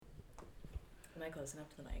Am I close enough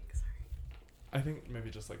to the mic? Sorry. I think maybe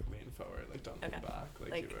just like lean forward, like don't lean back,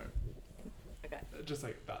 like you were. Okay. Just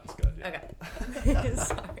like that's good. Yeah. Okay.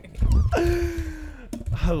 Sorry.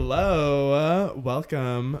 Hello,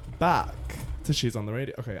 welcome back to She's on the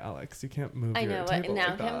Radio. Okay, Alex, you can't move I your know, table but now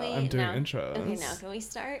like can that. we? I'm doing now, intros. Okay, now can we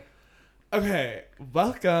start? Okay,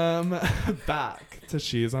 welcome back to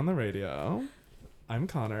She's on the Radio. I'm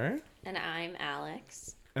Connor. And I'm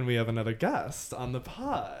Alex. And we have another guest on the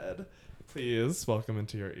pod. Please welcome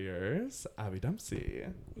into your ears, Abby Dempsey.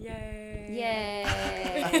 Yay. Yay.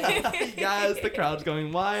 Yes, the crowd's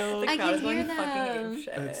going wild. I crowd can is going hear fucking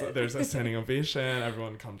them. apeshit. There's a standing ovation.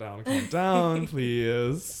 Everyone calm down,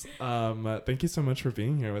 please. Thank you so much for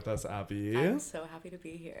being here with us, Abby. I'm so happy to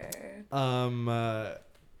be here.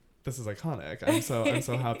 This is iconic. I'm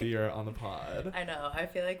so happy you're on the pod. I know. I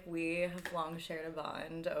feel like we have long shared a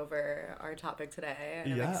bond over our topic today,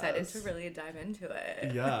 and I'm excited to really dive into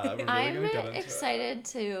it. Yeah, we're really I'm gonna get into excited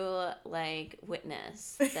to like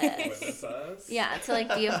witness it. this. Witness us? Yeah, to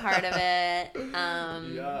like be a part of it.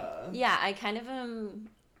 Yeah, I kind of am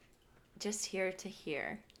just here to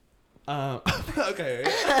hear. okay.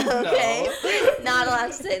 Okay. No. Not allowed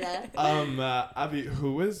to say that. Abby,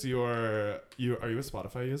 who is are you a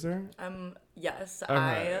Spotify user? Yes,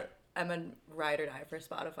 Okay. I'm a ride or die for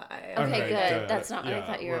Spotify. Okay, Okay, good. That's not what I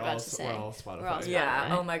thought you were we're about all- to say. We're all Spotify. We're all Yeah.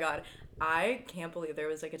 Spotify. Oh my god. I can't believe there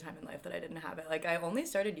was like a time in life that I didn't have it. Like I only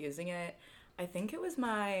started using it. I think it was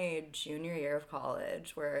my junior year of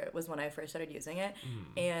college where it was when I first started using it,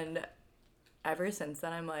 and ever since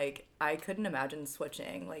then I'm like I couldn't imagine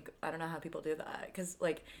switching. Like I don't know how people do that because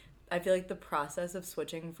like I feel like the process of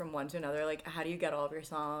switching from one to another. Like how do you get all of your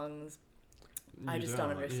songs? I just don't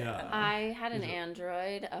understand. Yeah. I had an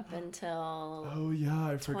Android up until Oh yeah,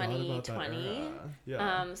 I forgot about that 2020. era.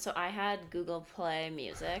 Yeah. So I had Google Play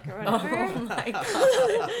Music or Oh whatever. my god!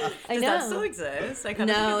 I Does know. that still exist? I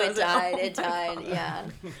kinda No, think it died. Oh It my died. God. Yeah.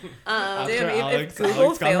 After Damn, if Alex, Google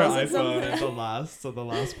Alex got her fails at iPhone something- and the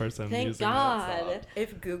last person Thank using God. it.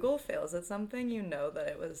 If Google fails at something, you know that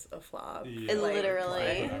it was a flop. Yeah, It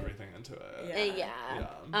literally- I put everything into it.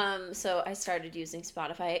 Yeah. So I started using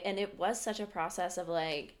Spotify, and it was such a process of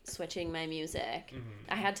like switching my music.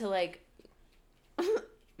 I had to like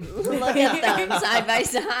look at them side by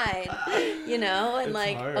side, you know, and It's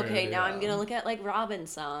like, hard, okay, now I'm yeah. gonna look at like Robin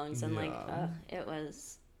songs, and like, Yeah. it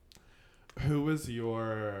was. Who was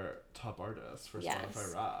your top artist for Yes.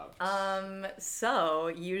 Spotify Wrapped? So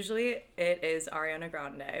usually it is Ariana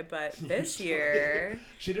Grande, but this year,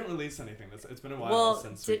 She didn't release anything. It's been a while well,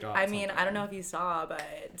 since we got I mean, I don't know something. if you saw, but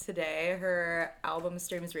today her album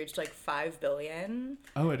streams reached like 5 billion.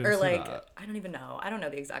 Oh, I didn't Or see like that. I don't even know. I don't know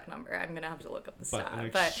the exact number. I'm gonna have to look up the But stat. an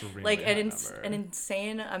But extremely like high an number. an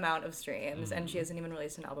insane amount of streams, and she hasn't even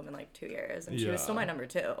released an album in like 2 years, and she was still Yeah. my number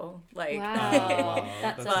 2. Like Wow.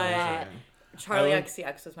 That's a lot. amazing. Charlie I would-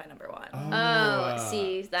 XCX was my number 1. Oh,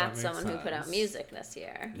 see, that that's makes someone who put out sense. music this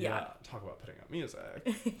year. Yeah. Yeah. Talk about putting out music.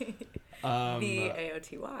 The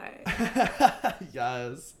AOTY.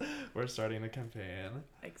 Yes, we're starting a campaign.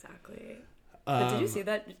 Exactly. But did you Um, see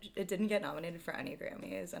that it didn't get nominated for any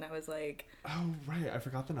Grammys? And I was like, Oh right, I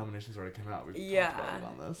forgot the nominations already came out. We've Yeah. talked about it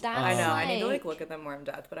on this. That's I know, I need to like- like look at them more in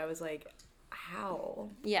depth, but I was like, how?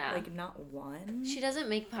 Yeah. Like not one? She doesn't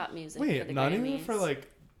make pop music. for Wait, the not Grammys. even for like,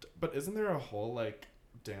 but isn't there a whole like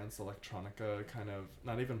dance electronica kind of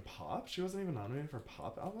not even pop? She wasn't even nominated for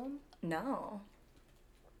pop album. No.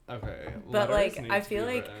 Okay, But, letters like, need I to be feel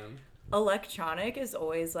like written. Electronic is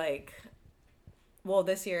always like, well,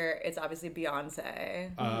 this year it's obviously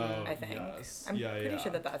Beyonce. Oh, I think. yes. I'm Yeah, pretty yeah.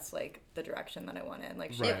 sure that that's like the direction that I went in.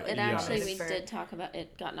 Like, she Right, got It yeah. actually, nominated we for- did talk about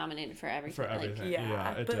it. Got nominated for everything. For Like, everything, yeah,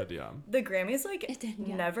 yeah, it but- did, yeah. The Grammys like It did,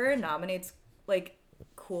 yeah. never nominates like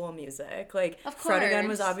cool music. Like Of Fred again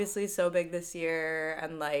was course. obviously so big this year,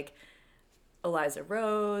 and like Eliza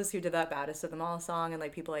Rose, who did that Baddest of Them All song, and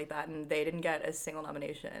like people like that, and they didn't get a single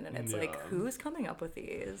nomination. And it's like, Yeah. who's coming up with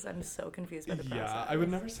these? I'm so confused by the process. Yeah, I would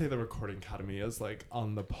never say the Recording Academy is like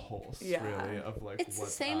on the pulse, Yeah. really, of like It's the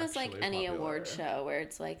what's same as like actually any popular. award show where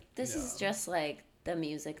it's like this is Yeah. just like the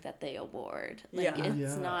music that they award. Like Yeah. it's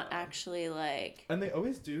Yeah. not actually like And they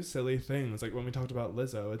always do silly things. Like when we talked about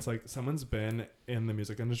Lizzo, it's like someone's been in the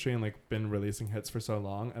music industry and like been releasing hits for so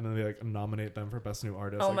long, and then they like nominate them for Best New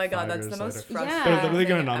Artist. Oh like, my god, 5 that's years the most later. frustrating. They're literally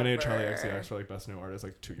gonna thing nominate ever. Charlie XCX for like Best New Artist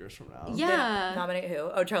like 2 years from now. yeah. Nominate who?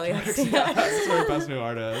 Oh, Charlie XCX XCX. for Best New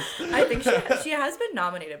Artist. I think she has been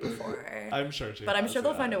nominated before. I'm sure she. But I'm has, sure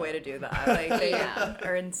they'll yeah. find a way to do that. Like they Yeah.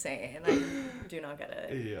 are insane. I do not get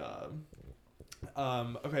it. Yeah.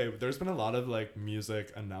 Okay, there's been a lot of like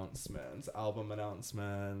music announcements, album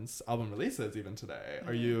releases even today.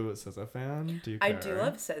 Are you a SZA fan? Do you care? I do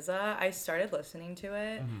love SZA. I started listening to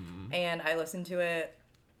it, and I listened to it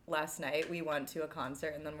last night. We went to a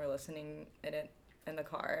concert, and then we're listening it in the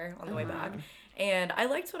car on the way back. And I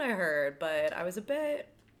liked what I heard, but I was a bit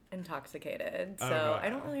intoxicated, so Okay. I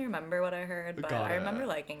don't really remember what I heard, but Got I it. remember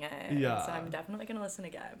liking it. Yeah. So I'm definitely gonna listen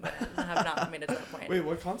again, but I have not made it to that point. Wait,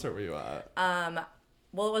 what concert were you at?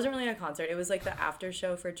 Well, it wasn't really a concert. It was like the after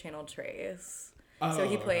show for Channel Trace. Oh, So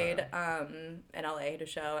he okay. played in LA to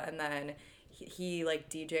show, and then he like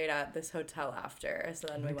DJ'd at this hotel after. So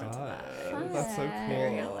then we went to that. God, that's so cool.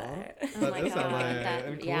 Very LA. Oh That my is God, LA that-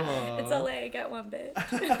 and cool. yeah. It's LA, get one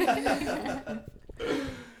bitch.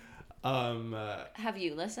 Have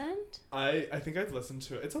you listened? I think I've listened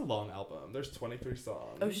to it. It's a long album. There's 23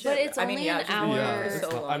 songs. Oh shit! But it's I mean, only yeah, an just hour. yeah, it's so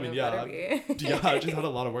not- long. I mean, it yeah. better be. Yeah, I just had a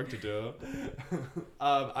lot of work to do.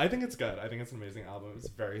 I think it's good. I think it's an amazing album. It's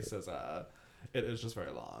very SZA. It is just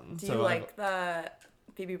very long. Do you like the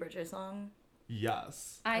Phoebe Bridgers song?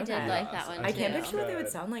 Yes. I did Okay. like that Yes, one I too. can't picture what they would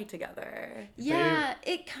Good. sound like together. Yeah,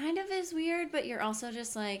 it kind of is weird, but you're also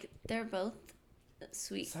just like they're both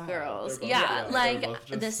sweet Sad. girls. They're both- Yeah, yeah, they're like both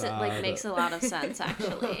just this like sad. makes a lot of sense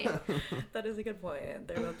actually. That is a good point.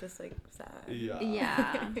 They're both just like sad. Yeah.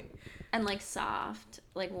 Yeah, and like soft,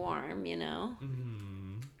 like warm. You know,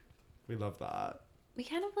 We love that. we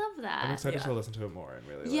kind of love I'm that. excited Yeah. to listen to it more and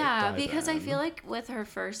really. Yeah, like, dive because I in. feel like with her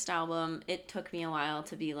first album, it took me a while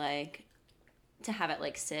to be like to have it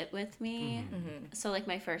like sit with me. So like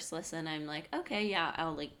my first listen, I'm like, okay, yeah,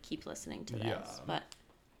 I'll like keep listening to this. Yeah. But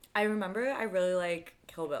I remember I really like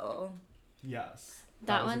Kill Bill. Yes.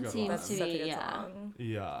 That was a one good seems That's to such be- a good yeah. song.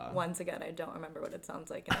 Yeah. Once again, I don't remember what it sounds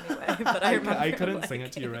like in any way, but I remember. I couldn't sing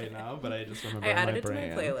it to you liking right now, but I just remember I in added my it to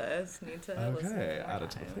my brain. playlist. Need to listen Okay, more add it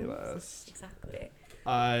to the times. playlist. Exactly.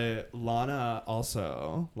 Lana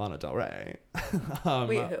Del Rey.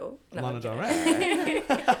 Wait, who? No, Lana I'm Del kidding.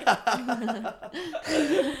 Rey.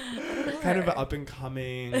 Kind of an up and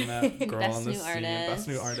coming girl Best on the new scene. Best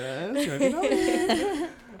new artist. artist. You might be knowing.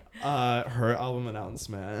 Her album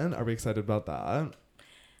announcement. Are we excited about that?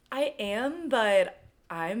 I am, but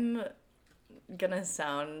I'm gonna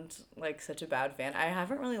sound like such a bad fan. I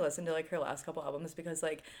haven't really listened to like her last couple albums because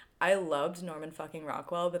like I loved Norman fucking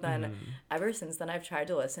Rockwell, but then ever since then I've tried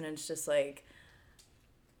to listen and it's just like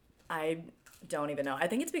I don't even know. I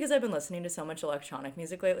think it's because I've been listening to so much electronic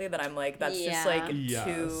music lately that I'm like that's just like Yes.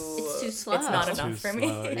 too It's too slow. It's not It's enough too for me.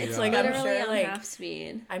 slow, It's yeah. like I'm literally sure on like half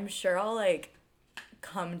speed. I'm sure I'll like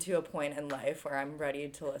come to a point in life where I'm ready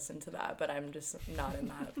to listen to that, but I'm just not in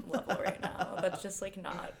that level right now. That's just like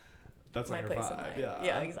not That's my like her place in vibe. life. Yeah.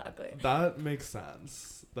 Yeah, exactly. That makes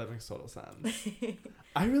sense. That makes total sense.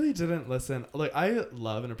 I really didn't listen. Like, I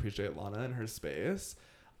love and appreciate Lana and her space.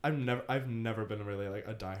 I've never been really like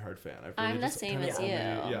a diehard fan. I've really I'm the just same kind of as only- you.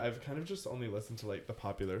 Yeah, I've kind of just only listened to like the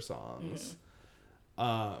popular songs.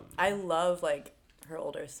 I love like her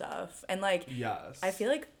older stuff. And like Yes. I feel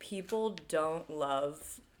like people don't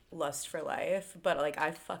love Lust for Life, but like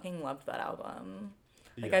I fucking loved that album.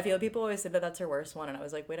 Like I Yeah. feel people always say that that's her worst one and I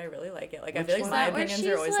was like, wait, I really like it. Like I Which feel like one? my Is that where opinions are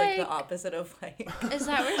she's, always like the like- opposite of like Is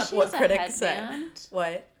that where she what has a critics say. headband?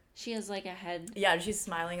 What? She has like a head. Yeah, she's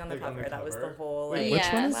smiling on the Like, on cover. the That was the cover? whole Wait, like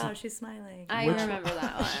which one is- wow, she's smiling. I Which remember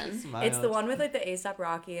that one. Smiled. It's the one with like the ASAP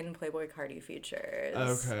Rocky and Playboy Cardi features.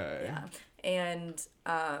 Okay. Yeah. And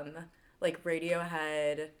like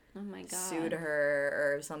Radiohead Oh my god. sued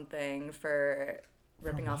her or something for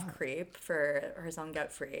ripping off what? Creep for her song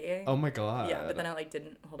Get Free. Oh my god. Yeah, but then it like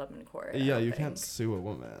didn't hold up in court. I Yeah, don't you think. can't sue a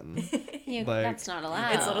woman. You- like, that's not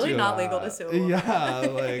allowed. It's literally do not legal that. to sue a woman. Yeah,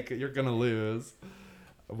 like you're gonna lose.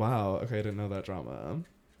 Wow. Okay, I didn't know that drama.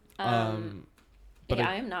 But yeah,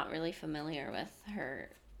 I- I am not really familiar with her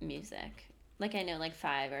music. Like I know like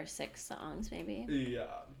 5 or 6 songs maybe. Yeah.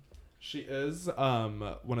 She is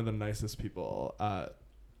one of the nicest people.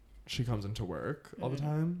 She comes into work all the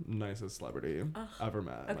time. Nicest celebrity ever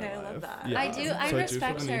met. in Okay, my I love life. that. Yeah. I do- I So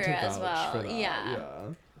respect feel the need her to as vouch well. for that. Yeah.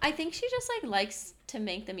 Yeah. I think she just like likes to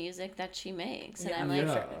make the music that she makes, and Yeah. I'm like,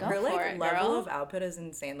 Yeah. go Her for like it, level girl. of output is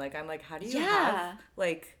insane. Like I'm like, how do you Yeah. have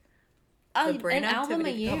like Oh, the brain an album a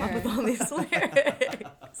activity to come up year. with all these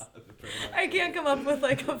lyrics? I can't come up with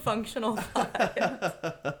like a functional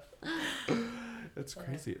thought. It's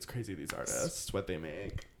crazy. It's crazy these artists, what they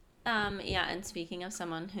make. Yeah, and speaking of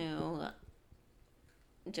someone who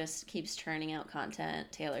just keeps churning out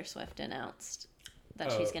content, Taylor Swift announced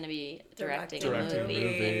that she's going to be directing a Directing a movie.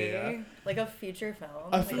 movie. Yeah. Like a feature film.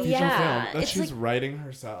 A feature Yeah, film that it's she's like- writing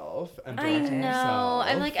herself and I directing know. herself.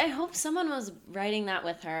 I'm like, I hope someone was writing that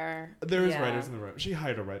with her. There's Yeah. writers in the room. She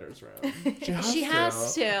hired a writer's room. She has She to.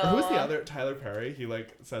 has to. Or who's the other? Tyler Perry. He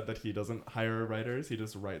like said that he doesn't hire writers. He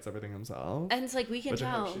just writes everything himself. And it's like, we can Which I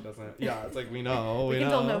hope tell. she doesn't. Yeah, it's like we know. we We can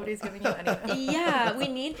know. tell nobody's giving you anything. Yeah, we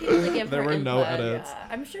need people to give There her were no input. edits. Yeah,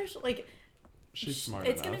 I'm sure like She's smart.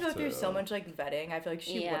 it's gonna enough go through to- so much like vetting. I feel like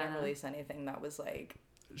she Yeah. wouldn't release anything that was like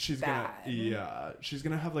She's bad. she's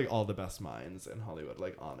gonna have like all the best minds in Hollywood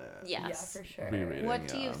like on it. Yes. yeah, for sure. Rereading. What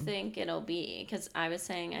do you Yeah. think it'll be? Because I was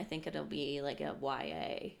saying I think it'll be like a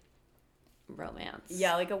YA romance.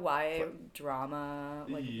 Yeah, like a YA drama,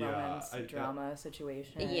 like Yeah, romance I- drama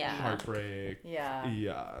situation. Yeah. Heartbreak. Yeah.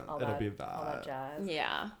 Yeah, All it'll that, be all that that. jazz.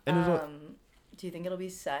 Yeah. And it'll, Do you think it'll be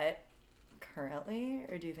set currently,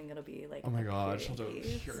 or do you think it'll be like? oh my a god, she'll do period a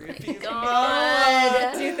piece? period piece.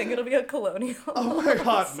 God. Do you think it'll be a colonial? Oh my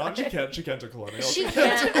god, not she can't do colonial. She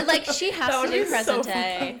can't. Like, she has That to would do be present so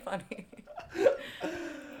day. funny.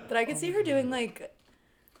 But I could see her doing like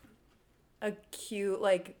a cute,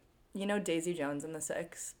 like, you know, Daisy Jones in The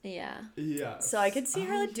Six. Yeah. Yeah. So I could see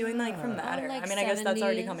her like doing like from that, Oh, or like I mean, I guess that's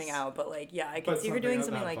already 70s. coming out, but like, yeah, I could But see her something doing of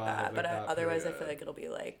something that like vibe, that. like But that otherwise, I feel period. like it'll be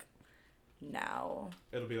like now.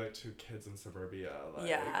 It'll be like two kids in suburbia. Like,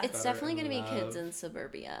 Yeah. It's that are definitely going to be kids love. in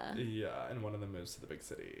suburbia. Yeah, and one of them moves to the big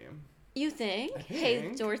city. You think? I Hey,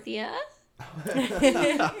 think. Dorothea?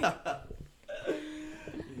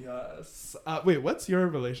 Yes. Wait, what's your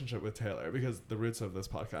relationship with Taylor? Because the roots of this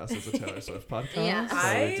podcast is a Taylor Swift podcast. Yeah. So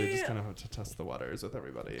I- we do just kind of have to test the waters with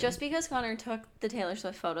everybody. Just because Connor took the Taylor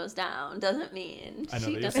Swift photos down doesn't mean I know she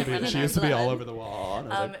they used doesn't to run be. in She our used to be all blood. over the wall.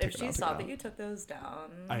 And I was like, If "Take it she out, saw take it that out." you took those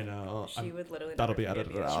down, I know. she would literally. That'll never be forgive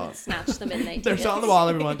edited you. out. Snatch the midnight They're tickets. still on the wall,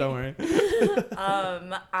 everyone. Don't worry.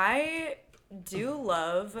 I do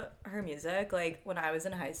love her music. Like when I was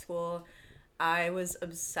in high school, I was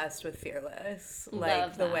obsessed with Fearless. Like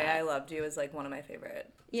Love The Way that. I Loved You is like one of my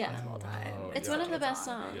favorite Yeah. songs of all time. wow. It's Yeah. one of the best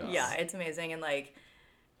songs. Yeah, it's amazing, and like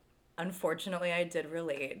unfortunately I did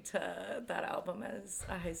relate to that album as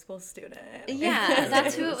a high school student. Yeah,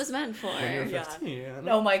 that's who it was meant for. When you're Yeah. 15.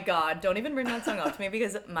 Oh my god, don't even bring that song up to me,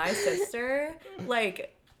 because my sister,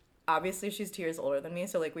 like, obviously she's 2 years older than me,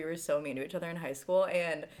 so like we were so mean to each other in high school,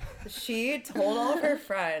 and she told all of her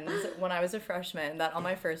friends when I was a freshman that on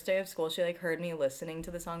my first day of school she like heard me listening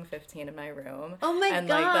to the song 15 in my room. Oh my and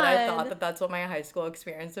like that I God. thought that that's what my high school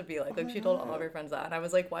experience would be like. Like she told all of her friends that, and I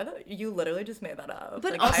was like, why the you literally just made that up.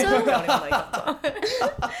 But like, also- I don't even like that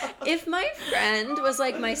song. If my friend was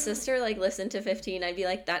like my sister, like listened to 15, I'd be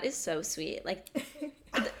like, that is so sweet. Like,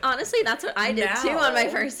 honestly, that's what I did too on my Now.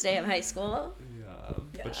 first day of high school.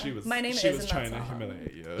 Yeah. But she was My name she is was in trying that to song.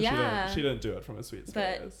 humiliate you. Yeah. She didn't do it from a sweet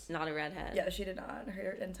But space. not a redhead. Yeah, she did not.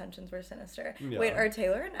 Her intentions were sinister. Yeah. Wait, are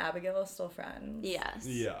Taylor and Abigail still friends? Yes.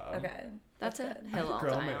 Yeah. Okay. That's a good. I had hill a I'll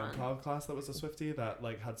girl in die my on. improv class that was a Swiftie that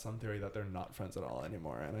like had some theory that they're not friends at all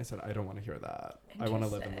anymore, and I said I don't want to hear that. I want to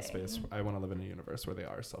live in the space. Interesting. I want to live in a universe where they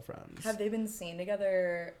are still friends. Have they been seen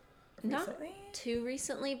together Not recently? too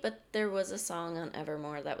recently, but there was a song on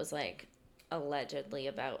Evermore that was like allegedly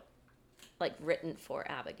about, like, written for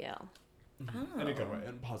Abigail. In a good way,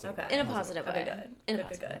 in a positive Okay. way. In a positive way. Okay, good. In a Good,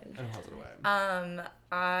 positive good, way. In a positive way.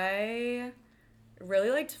 I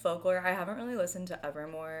really liked Folklore. I haven't really listened to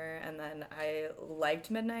Evermore, and then I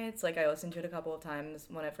liked Midnights. Like I listened to it a couple of times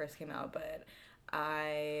when it first came out, but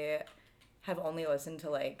I have only listened to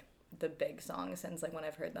like the big songs since like when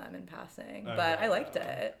I've heard them in passing. But Okay. I liked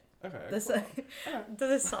it. Okay. This cool.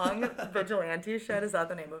 the song Vigilante Shed, is that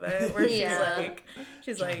the name of it? Where Yeah.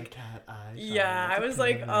 she's Shine like cat eye, yeah, shine I was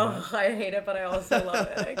like, cat. oh, I hate it, but I also love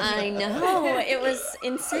it. I know. It was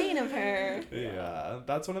insane of her. Yeah,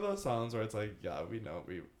 that's one of those songs where it's like, yeah, we know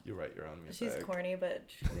you write your own music. She's corny, but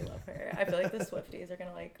we love her. I feel like the Swifties are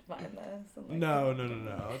gonna like find this. And, like, No.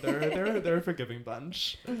 They're a forgiving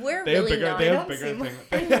bunch. We're They have really bigger. not. They have They bigger don't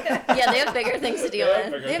things. Yeah, they have bigger things to deal They have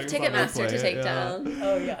with. bigger They have things on their Ticketmaster to plate, take yeah. down.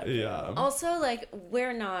 Oh yeah. Yeah. Also, like,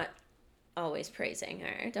 we're not always praising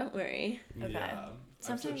her. Don't worry. Okay. Yeah. I've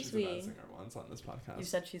said Sometimes she's a we- bad singer once on this podcast. You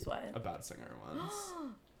said she's what? a bad singer once.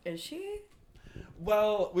 Is she?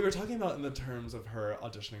 Well, we were talking about in the terms of her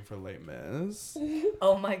auditioning for Les Mis,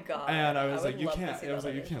 Oh my god. and I was would like, you love to can't. see I was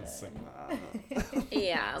that like, you can't audition. sing that.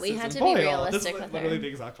 Yeah, we had to Susan be Boyle. realistic This is with literally her. the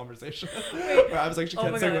exact conversation. Wait. Where I was like, she Oh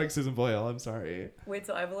can't my sing God. like Susan Boyle. I'm sorry. Wait,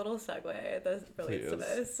 so I have a little segue that relates to Please.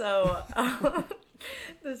 this. So,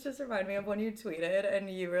 This just reminded me of when you tweeted and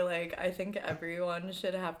you were like, I think everyone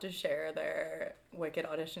should have to share their Wicked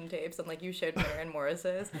audition tapes, and like you shared Maren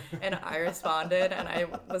Morris's, and I responded and I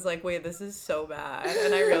was like, wait, this is so bad,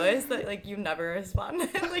 and I realized that like you never responded.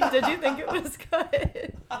 Like, did you think it was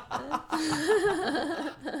good?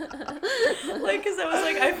 Like, because I was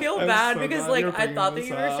like, I feel bad so because glad like you're I thought that bringing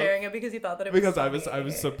you this were up. sharing it because you thought that it Because was I was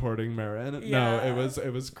funny. supporting Maren. Yeah. No, it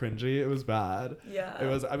was cringy. It was bad. Yeah. It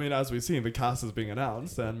was. I mean, as we've seen, the cast is being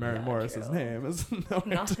announced, and Maren Yeah, Morris's true. name is nowhere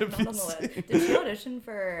not to on be the list. seen. Did she audition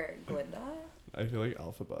for Glinda? I feel like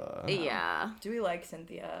Elphaba. Yeah. Do we like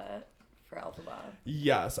Cynthia for Elphaba?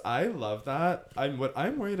 Yes, I love that. What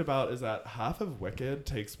I'm worried about is that half of Wicked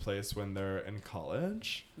takes place when they're in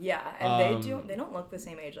college. Yeah, and Um, they don't look the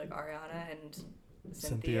same age like Ariana and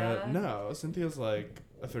Cynthia, no, Cynthia's like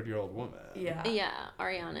a 30-year-old woman. Yeah. Yeah.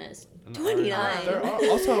 Ariana is And 29. Ariana-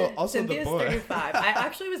 They're also the Cynthia's boy. 35. I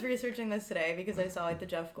actually was researching this today because I saw like the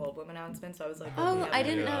Jeff Goldblum announcement, so I was like, Oh, yeah, I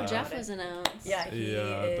didn't know Yeah. Jeff was announced. Yeah, he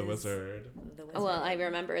Yeah, is the wizard. The wizard. Oh, well, I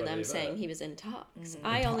remember them Believe saying it. he was in talks. Mhm.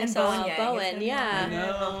 I only And saw Bowen Yang is Bowen. gonna be Yeah. on it.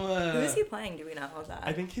 No. Who is he playing? Do we know that?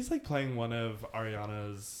 I think he's like playing one of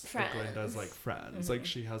Ariana's Friends. Glinda's like friends. Mhm. Like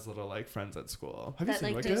she has little like friends at school. Have you That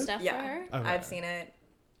seen like do Wicked? stuff for Yeah. her. Okay. I've seen it.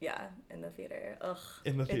 Yeah, in the theater. Ugh.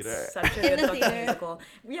 In the theater. It's such a In good the fucking theater. musical.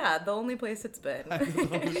 Yeah, the only place it's been. I know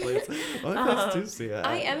the only place to see it.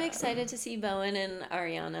 I am excited to see Bowen and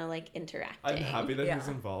Ariana like interacting. I'm happy that he's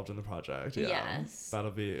Yeah. involved in the project. Yeah. Yes. That'll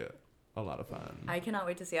be a lot of fun. I cannot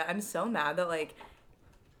wait to see it. I'm so mad that like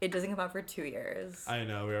it doesn't come out for 2 years. I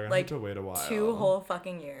know we are gonna like, have to wait a while. 2 whole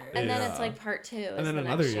fucking years. And then Yeah. it's like part 2. and then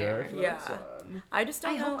another year. for the Yeah. next one. I just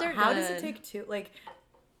don't I know hope they're how does it good. take 2 like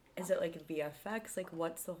is it like VFX? Like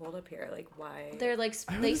what's the hold up here? Like why They're like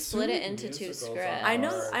I would they split it assume into 2 musicals scripts.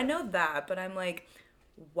 are- I know that, but I'm like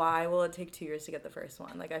why will it take 2 years to get the first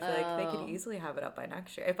one? Like I feel like they Oh. could easily have it up by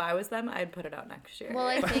next year. If I was them, I'd put it out next year. Well,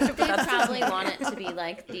 I think they probably want it to be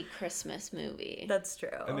like the Christmas movie. That's true.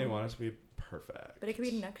 And they want it to be perfect. But it could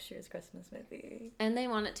be next year's Christmas movie. And they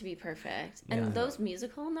want it to be perfect. And Yeah. those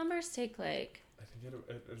musical numbers take like I think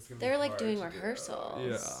it's gonna be They're, like, hard doing to do. rehearsals.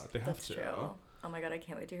 Yeah, they have That's to. true. Oh my god, I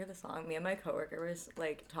can't wait to hear the song. Me and my coworker was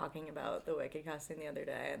like talking about the Wicked casting the other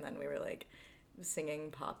day, and then we were like singing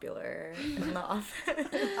Popular in the office.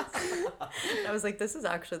 I was like, this is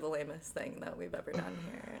actually the lamest thing that we've ever done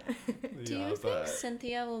here. Do Yeah, you think but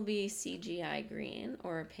Cynthia will be CGI green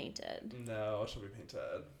or painted? no, it should be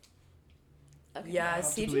painted. Okay. Yeah, I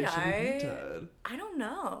have to believe it should be CGI. painted. I don't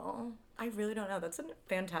know. I really don't know. That's a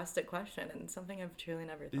fantastic question and something I've truly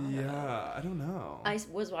never thought of. Yeah, I don't know. I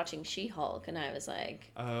was watching She-Hulk and I was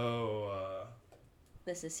like, Oh.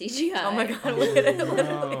 this is CGI. Oh my god, Oh, wait,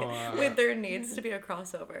 no. wait, there needs to be a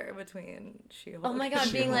crossover between She-Hulk. Oh my god,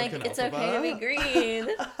 She-Hulk being like, and it's okay to be Elphaba?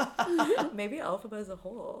 green. Maybe Elphaba is a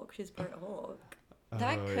Hulk. She's part Hulk.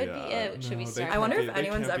 That Oh, could be it. Should we they start? I can't wonder be- if they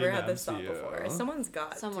anyone's can't be ever in had this thought MCU. before. Someone's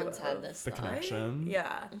got Someone's to had have. this The thought. connection.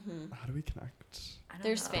 Yeah. How do we connect? I don't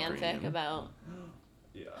There's know. fanfic Green. about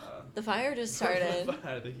Yeah. the fire just started.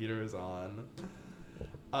 The heater is on.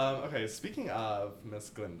 Okay, speaking of Miss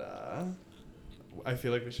Glinda, I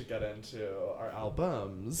feel like we should get into our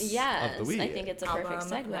albums Yes, of the week. I think it's a perfect Album,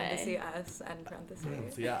 parenthesis segue. S and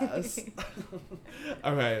parenthesis. Yes.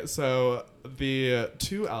 Okay, so the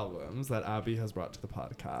 2 albums that Abby has brought to the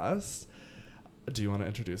podcast, do you want to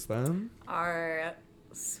introduce them? Our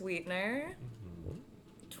Sweetener, Mm-hmm.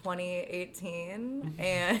 2018,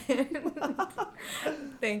 and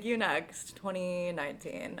Thank You Next,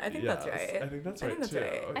 2019. I think that's Yes, right. I think that's I right think that's too.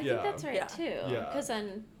 right. I Yeah. think that's right Yeah. too. Yeah. Because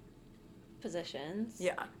then positions.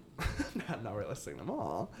 Yeah. Now we're listing them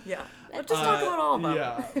all. Yeah. Let's just talk about all of them.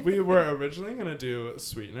 Yeah, we were originally gonna do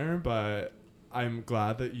Sweetener, but I'm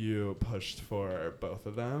glad that you pushed for both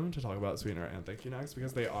of them to talk about Sweetener and Thank You Next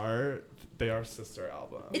because they are sister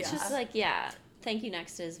albums. It's Yeah. just like, yeah, Thank You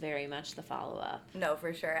Next is very much the follow up. No,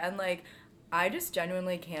 for sure. And like, I just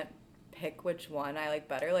genuinely can't pick which one I like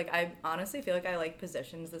better. Like, I honestly feel like I like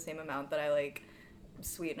Positions the same amount that I like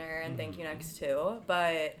Sweetener and Thank You Next too.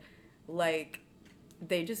 But like,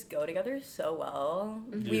 they just go together so well.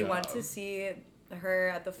 We went Yeah. to see her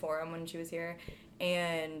at the Forum when she was here,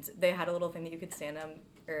 and they had a little thing that you could stand on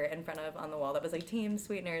or in front of on the wall that was like Team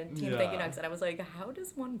Sweetener, Team Thank You Yeah. Next, and I was like, how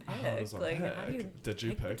does one pick? How does one like, how do pick? you? Did you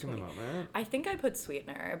pick in the between- moment? I think I put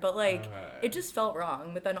Sweetener, but like Okay. it just felt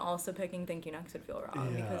wrong. But then also picking Thank You Next would feel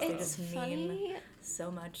wrong Yeah. because they It's just mean funny. so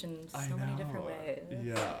much in I so many know. different ways.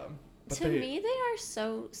 Yeah. But To me, they are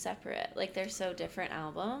so separate. Like, they're so different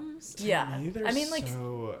albums. to Yeah. me, they're I mean, like-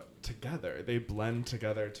 so together. They blend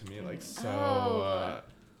together to me like so Oh.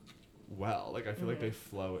 well. Like I feel like they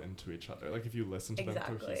flow into each other. Like if you listen to them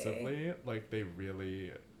cohesively, like they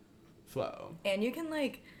really flow. And you can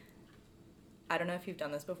like, I don't know if you've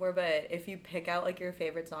done this before, but if you pick out like your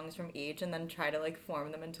favorite songs from each and then try to like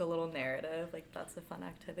form them into a little narrative, like that's a fun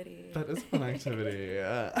activity. That is a fun activity.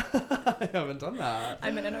 I haven't done that.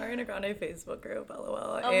 I'm in an Ariana Grande Facebook group,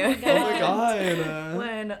 lol. Oh and my God.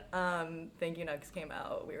 when Thank You Next came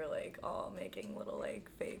out, we were like all making little like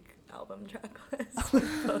fake album track lists.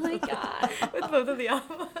 Oh my God. With both of the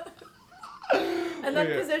albums. And then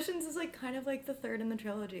Wait. Positions is like kind of like the third in the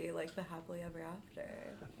trilogy, like the Happily Ever After.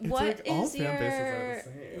 It's What like all is fan bases are your- the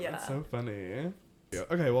same. Yeah. It's so funny.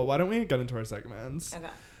 Okay, well, why don't we get into our segments? Okay.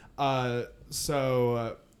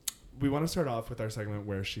 So we want to start off with our segment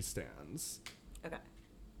Where She Stands. Okay.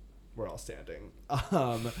 We're all standing.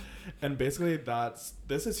 And basically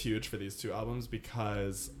this is huge for these two albums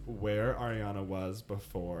because where Ariana was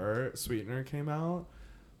before Sweetener came out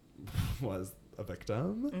was a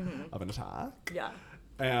victim of an attack. Yeah.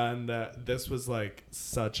 And this was like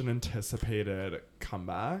such an anticipated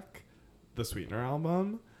comeback, the Sweetener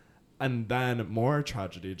album. And then more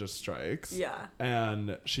tragedy just strikes. Yeah.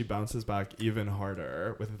 And she bounces back even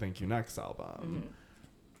harder with the Thank You Next album.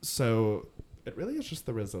 So it really is just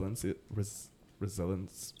the resiliency.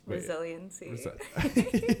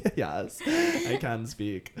 Yes, I can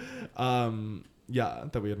speak. Yeah,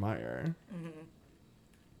 that we admire.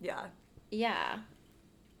 Yeah. Yeah.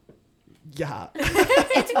 Yeah.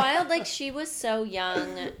 It's wild. Like, she was so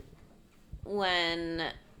young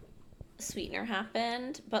when Sweetener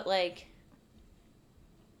happened, but like,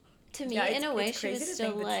 to me, in a way, she was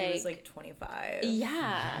still like, she was like 25.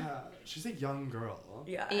 yeah. She's a young girl.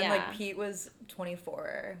 Yeah. And Yeah. like Pete was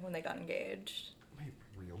 24 when they got engaged. Wait,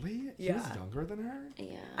 really? He Yeah. was younger than her?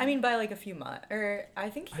 Yeah. I mean, by like a few months. Or I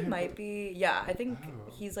think he I might have- be. Yeah, I think Oh.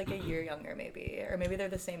 he's like a year younger, maybe. Or maybe they're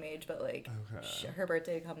the same age, but like Okay. her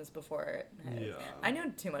birthday comes before his. Yeah. I know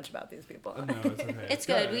too much about these people. No, it's okay. It's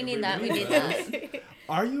good. We need that. We need that.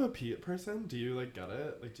 Are you a Pete person? Do you like get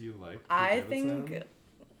it? Like, do you like Pete I Davidson? think.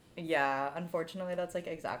 Yeah, unfortunately, that's like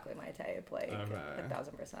exactly my type. Like Okay.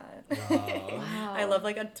 1,000%. Wow. Wow. I love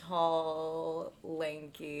like a tall,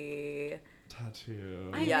 lanky.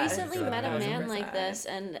 Tattoo. I Yeah, recently exactly. met a man 1,000%. like this,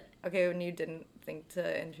 and Okay, when you didn't think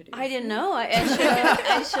to introduce. I didn't know. I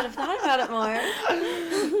should have thought about it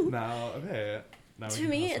more. Now, okay. Now we To can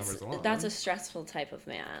me, pass it's numbers along. that's a stressful type of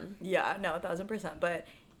man. Yeah, no, 1,000%. But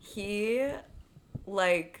he,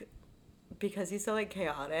 like, because he's so like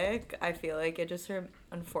chaotic, I feel like it just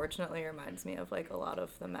unfortunately reminds me of like a lot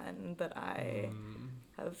of the men that I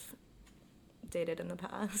have dated in the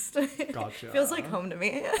past. Gotcha. Feels like home to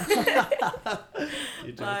me.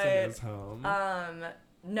 You but, is home.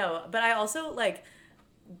 No, but I also like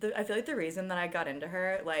I feel like the reason that I got into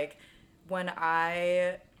her, like when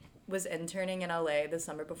I was interning in LA the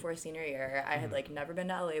summer before senior year, I had like never been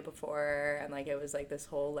to LA before, and like it was like this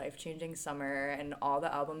whole life-changing summer, and all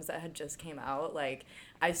the albums that had just came out, like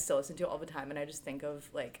I still listen to all the time, and I just think of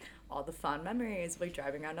like all the fond memories of like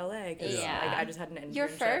driving around LA because Yeah. like I just had an internship. Your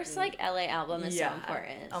first and- like LA album is so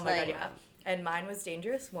important. Oh my Like, god, yeah. And mine was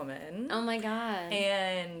Dangerous Woman. Oh my god.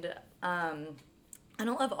 And I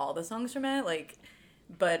don't love all the songs from it, like,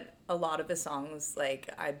 but a lot of the songs, like,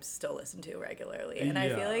 I still listen to regularly. And I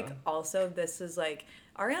feel like Yeah. also this is, like,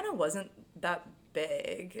 Ariana wasn't that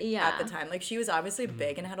big Yeah. at the time. Like, she was obviously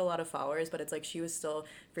big and had a lot of followers, but it's like she was still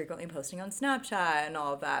frequently posting on Snapchat and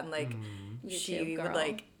all of that. And, like, she YouTube would, girl.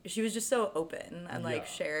 like, she was just so open and, like, Yeah.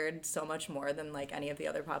 shared so much more than, like, any of the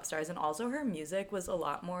other pop stars. And also her music was a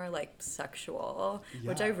lot more, like, sexual,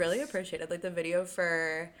 which I really Yes. appreciated. Like, the video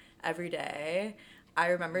for Every Day, I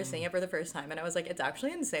remember seeing it for the first time, and I was like, it's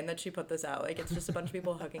actually insane that she put this out. Like, it's just a bunch of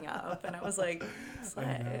people hooking up. And I was like, slay.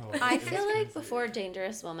 know. I It's feel like crazy. before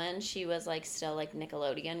Dangerous Woman, she was like still like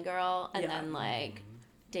Nickelodeon girl, and Yeah. then like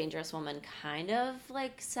Dangerous Woman kind of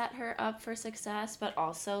like set her up for success, but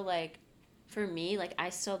also like for me, like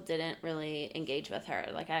I still didn't really engage with her.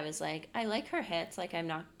 Like I was like, I like her hits, like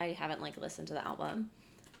I haven't like listened to the album.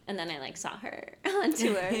 And then I like saw her on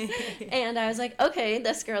tour, and I was like, okay,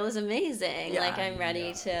 this girl is amazing. Yeah. Like I'm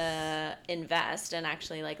ready to invest and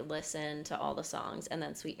actually like listen to all the songs. And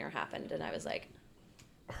then Sweetener happened, and I was like,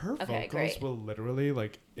 Her Okay, vocals great. will literally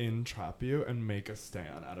like entrap you and make a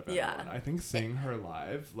stand out of anyone. Yeah. I think seeing her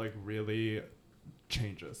live like really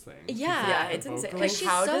changes things. Yeah. Yeah, The it's insane. vocals- Like, she's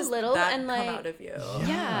how so does little that and, come like- out of you?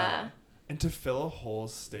 Yeah. And to fill a whole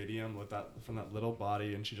stadium with that from that little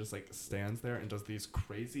body, and she just like stands there and does these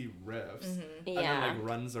crazy riffs, and then like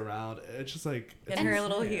runs around. It's just like in her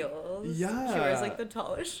little heels. Yeah, she wears like the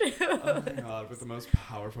tallest shoes. Oh my god, with the most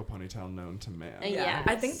powerful ponytail known to man. Yeah,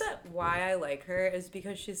 I think that why I like her is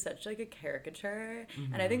because she's such like a caricature,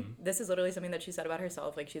 and I think this is literally something that she said about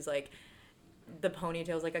herself. Like she's like, the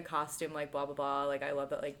ponytail's like a costume, like blah blah blah. Like I love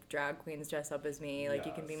that like drag queens dress up as me. Like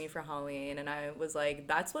you can be me for Halloween. And I was like,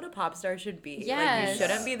 that's what a pop star should be. Yes. Like you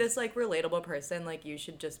shouldn't be this like relatable person. Like you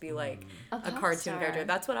should just be like a cartoon star. character.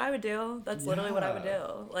 That's what I would do. That's literally what I would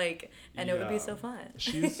do. Like, and it would be so fun.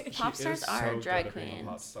 Pop stars are drag queens. A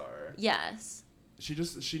pop star. Yes.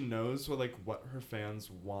 She knows what her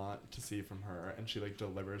fans want to see from her, and she like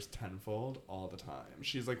delivers tenfold all the time.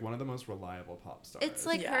 She's like one of the most reliable pop stars. It's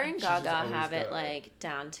like her and She's just Gaga always have it good. like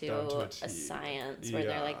down to Down to a science where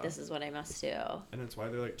they're like, this is what I must do. And it's why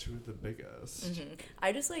they're like two of the biggest.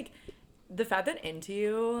 I just like the fact that Into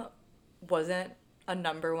You wasn't a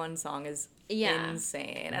 #1 song is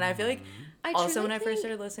insane. And I feel like also when I first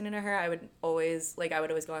started listening to her, I would always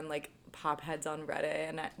go on like pop heads on Reddit,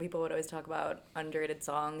 and people would always talk about underrated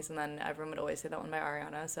songs, and then everyone would always say that one by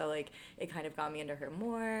Ariana. So like it kind of got me into her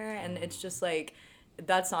more, and it's just like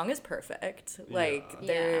that song is perfect. Like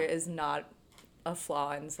there is not a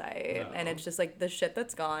flaw in sight, and it's just like the shit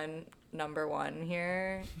that's gone #1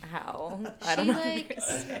 here. How? I don't know. Like,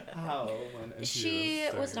 how? She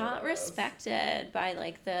was not respected by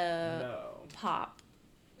like the pop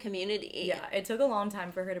community. Yeah, it took a long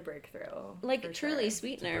time for her to break through. Like truly,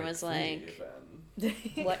 Sweetener was like,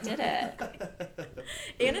 what did it?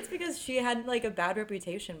 And it's because she had like a bad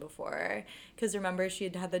reputation before. Because remember, she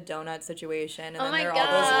had the donut situation, and then there are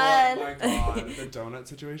all Oh my god, the donut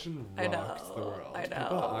situation rocked the world. I know.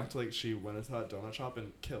 People act like she went into that donut shop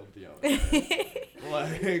and killed the owner.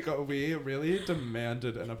 Like we really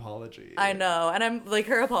demanded an apology. I know, and I'm like,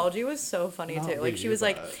 her apology was so funny Not too. Like she was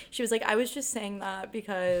like, but- I was just saying that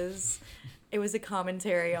because it was a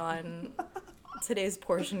commentary on today's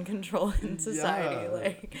portion control in society.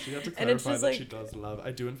 Like, she had to and it's clarify just that like, she does love.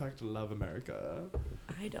 I do in fact love America.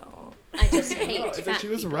 I don't. I just hate No, fat she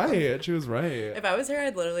was people. right. She was right. If I was her,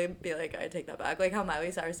 I'd literally be like, I take that back. Like how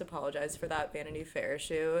Miley Cyrus apologized for that Vanity Fair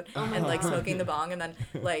shoot and like smoking the bong, and then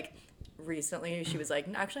like recently she was like,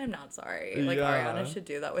 actually I'm not sorry. Like Ariana should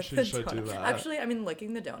do that with the should do donut. that. Actually, I mean,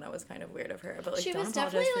 licking the donut was kind of weird of her, but like She don't was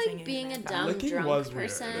apologize definitely, for like, singing being it. a dumb Licking drunk was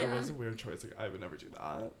person. weird. It was a weird choice. Like, I would never do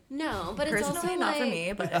that. No, but it's Personally, also not like, for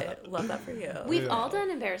me, but love that for you. We've all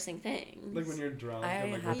done embarrassing things. Like when you're drunk I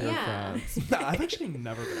and like have. with your Yeah. friends. I've actually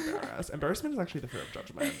never been embarrassed. Embarrassment is actually the fear of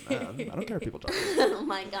judgment. And I don't care if people judge me. Oh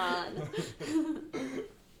my god.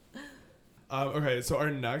 Okay, so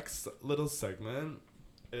our next little segment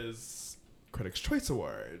is Critics' Choice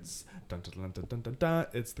Awards. Dun, dun, dun, dun, dun, dun, dun.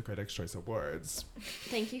 It's the Critics' Choice Awards.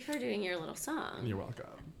 Thank you for doing your little song. You're welcome.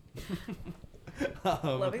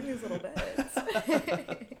 Loving these little bits.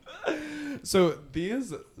 So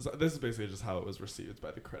this is basically just how it was received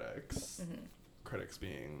by the critics. Critics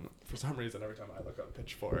being, for some reason, every time I look up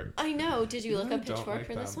Pitchfork. I know. Did you look I up don't Pitchfork like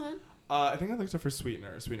for this them. one? I think I looked up for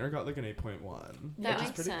Sweetener. Sweetener got like an 8.1. That which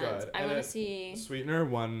makes is pretty sense. good. I And want to see. Sweetener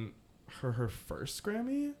won her first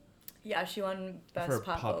Grammy Yeah, she won for Best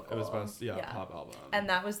Pop Vocal. It was best pop album. And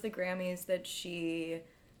that was the Grammys that she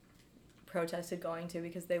protested going to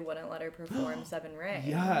because they wouldn't let her perform Seven Rings.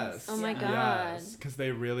 Yes. Oh my God. Because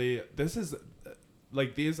they really. This is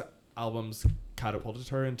like these albums catapulted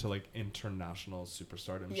her into like international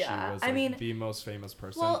superstardom. Yeah, She was I like, mean- the most famous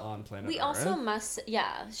person Well, on planet we Earth. also must.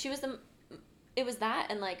 Yeah, she was the. It was that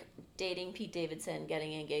and like dating Pete Davidson,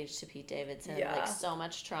 getting engaged to Pete Davidson. Yeah. Like so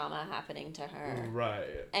much trauma happening to her. Right.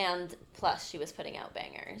 And plus, she was putting out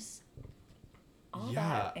bangers. All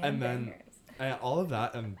Yeah, that and then- bangers. And all of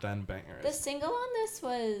that and then bangers. The single on this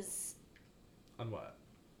was. On what?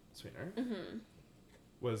 Sweetener? Mm-hmm.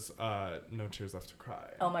 Was No Tears Left to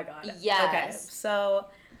Cry. Oh my god. Yes. Okay, so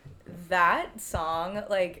that song,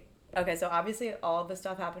 like, okay, so obviously all the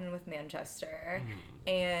stuff happened with Manchester.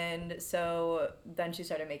 And so then she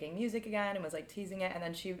started making music again and was like teasing it. And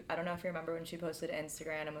then I don't know if you remember when she posted to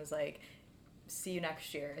Instagram and was like, see you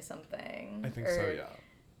next year or something. I think so, yeah.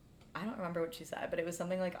 I don't remember what she said, but it was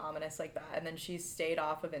something like ominous like that. And then she stayed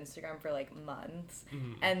off of Instagram for like months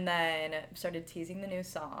and then started teasing the new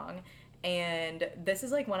song. And this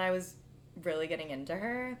is like when I was really getting into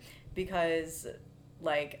her because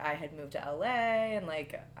like I had moved to LA and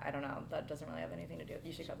like, I don't know, that doesn't really have anything to do.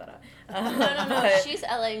 You should cut that out. No. But- She's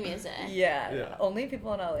LA music. yeah. Only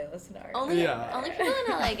people in LA listen to her. Only people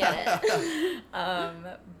in LA get it.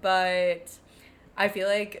 But I feel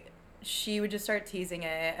like she would just start teasing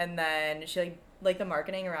it and then she like like the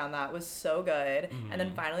marketing around that was so good. And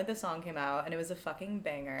then finally the song came out and it was a fucking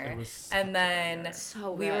banger. It was such and a then banger.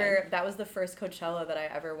 So we good. were that was the first Coachella that I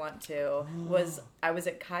ever went to. I was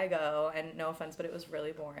at Kygo, and no offense, but it was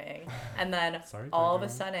really boring. And then Sorry, all of a Kygo.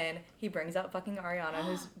 sudden he brings out fucking Ariana,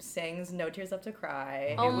 who sings "No Tears Left to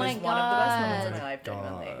Cry." Oh it my was one of the best moments of God. my life,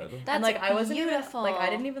 genuinely. God. That's and like I wasn't beautiful. even like I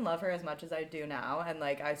didn't even love her as much as I do now, and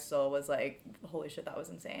like I still was like, holy shit, that was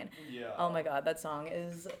insane. Yeah. Oh my god, that song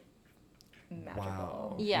is magical.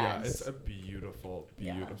 Wow. Yes. Yeah, it's a beautiful,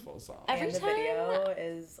 beautiful song. Every and the time- video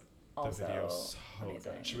is also the video's so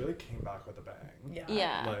amazing. good. She really came back with a bang. Yeah.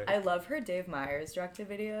 Yeah. Like, I love her Dave Meyers directed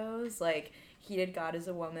videos. Like he did God is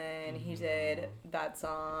a Woman. He did that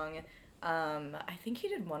song. I think he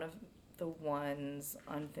did one of the ones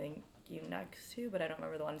on Thank You Next to, but I don't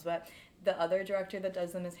remember the ones. But the other director that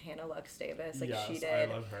does them is Hannah Lux Davis. Like yes, she did.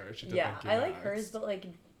 I love her. She did Yeah, Thank You I like Next. hers, but like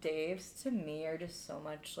Dave's to me are just so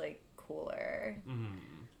much like cooler.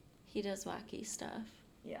 He does wacky stuff.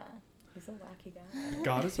 Yeah, he's a wacky guy.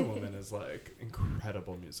 God is a Woman is like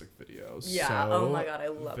incredible music video. Yeah, So oh my God, I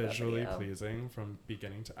love that visually video. pleasing from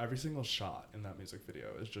beginning to every single shot in that music video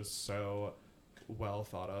is just so well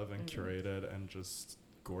thought of and Mm-hmm. curated and just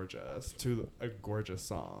gorgeous to a gorgeous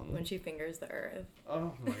song. When she fingers the earth.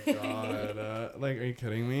 Oh my God. Like, are you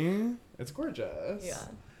kidding me? It's gorgeous. Yeah.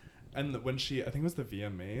 And when she, I think it was the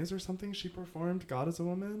VMAs or something, she performed God is a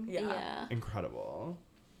Woman. Yeah. Incredible.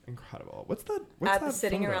 Incredible. What's that At the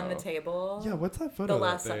sitting photo? around the table. Yeah, what's that photo? The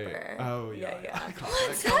Last that they- Supper. Oh, yeah. Yeah.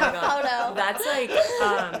 Classic. Oh my God. Photo. That's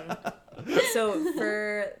like, so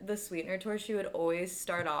for the Sweetener tour, she would always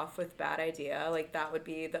start off with Bad Idea. Like, that would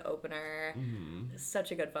be the opener.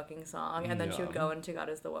 Such a good fucking song. And then she would Yeah. go into God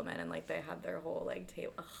is the Woman, and like they had their whole like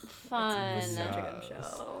table. Ugh, Fun. It's such a Yes. good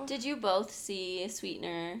show. Did you both see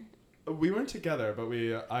Sweetener? We weren't together, but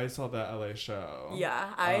I saw the LA show.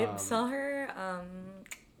 Yeah, I Um, saw her.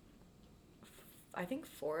 I think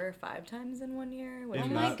 4 or 5 times in one year. which Oh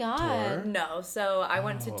In my that God. tour? No, so I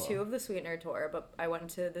went to Oh. 2 of the Sweetener tour, but I went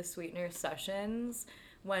to the Sweetener sessions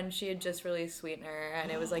when she had just released Sweetener,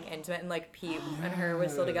 and it was like intimate, and like Pete and her were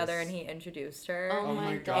still together, and he introduced her. Oh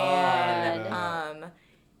my And God.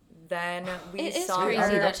 then we It is saw crazy Oh,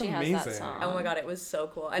 her. that that's she has that amazing. song. Oh my God, it was so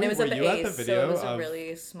cool, and Wait, it was were at the you at the Ace, so video it was a of-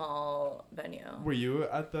 really small venue. Were you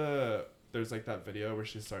at the... There's like that video where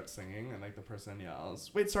she starts singing and like the person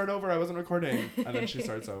yells, "Wait, start over, I wasn't recording." And then she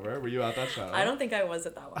starts over. Were you at that show? I don't think I was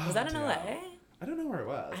at that one. Was Oh, that in damn. LA? I don't know where it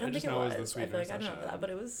was. I don't just think it know was. the I Sweetener feel like I don't remember that, but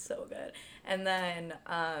it was so good. And then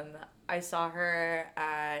I saw her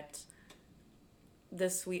at the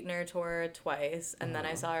Sweetener tour twice, and then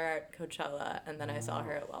I saw her at Coachella, and then I saw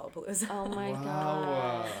her at Lollapalooza. Oh my Wow.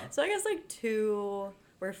 God. So I guess like 2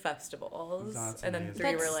 were festivals, That's and then amazing.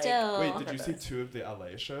 3 But were like. still- Wait, did you see purpose. 2 of the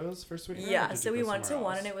LA shows for Sweetener? or Yeah, did so you we go went to somewhere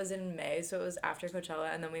one, else? and it was in May, so it was after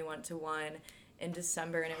Coachella, and then we went to one in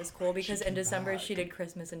December, and it was cool because in came December back. she did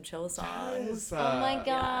Christmas and chill songs. Yes, Oh my uh,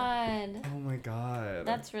 God. Oh my God.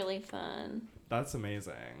 That's really fun. That's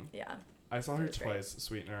amazing. Yeah. I saw her It was great. twice,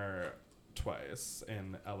 Sweetener twice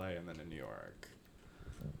in LA and then in New York.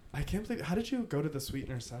 I can't believe, how did you go to the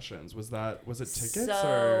Sweetener sessions? Was it tickets so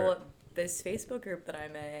or? this Facebook group that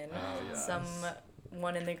I'm in, Oh, yes.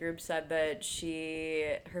 someone in the group said that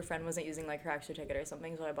her friend wasn't using like her extra ticket or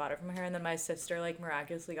something, so I bought it from her, and then my sister like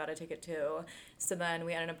miraculously got a ticket too. So then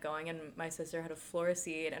we ended up going, and my sister had a floor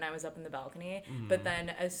seat, and I was up in the balcony. But then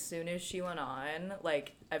as soon as she went on,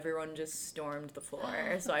 like everyone just stormed the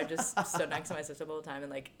floor. So I just stood next to my sister the whole time,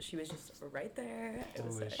 and like she was just right there. It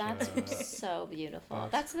was Holy sick. shit. That's so beautiful.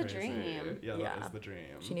 That's the crazy. dream. Yeah, Yeah. that is the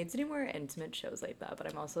dream. She needs to do more intimate shows like that, but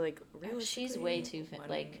I'm also like, really. She's way too fit,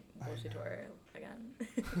 like- Will she tour again?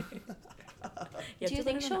 Do you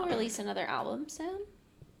think she'll release another album soon?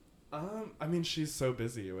 I mean, she's so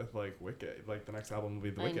busy with like Wicked. Like the next album will be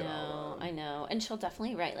the Wicked album. I know. And she'll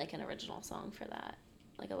definitely write like an original song for that.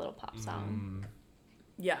 Like a little pop song.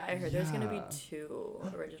 Yeah, I heard there's gonna be Yeah.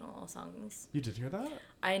 2 original songs. You did hear that?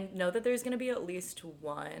 I know that there's gonna be at least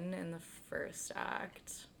 1 in the first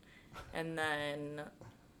act, and then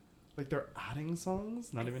Like they're adding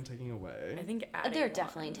songs, not even taking away. I think adding They're one.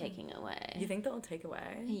 definitely taking away. You think they'll take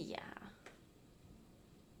away? Yeah.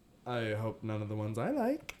 I hope none of the ones I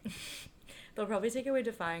like. They'll probably take away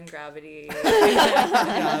Defying Gravity.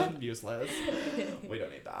 Yeah, useless. We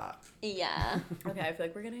don't need that. Yeah. Okay, I feel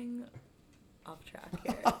like we're getting off track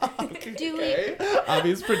here. Do Okay.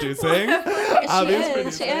 Abby's producing. She Abby's is.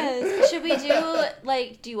 producing. She is. Should we do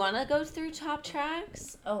like? Do you want to go through top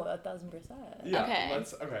tracks? Oh, 1,000%. Yeah,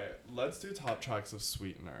 Okay. let's do top tracks of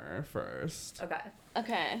Sweetener first. Okay,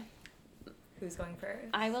 Okay. who's going first?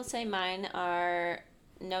 I will say mine are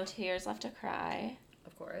 "No Tears Left to Cry,"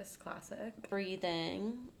 Of course, classic.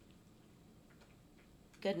 Breathing.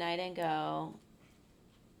 Good Night and Go.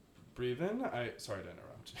 Breathe In. Sorry to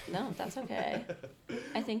interrupt. No, that's okay.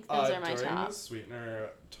 I think those are my during top. the Sweetener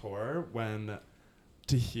tour, when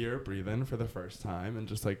to hear Breathe In for the first time and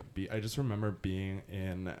just like I just remember being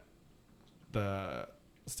in the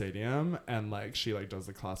stadium and like she like does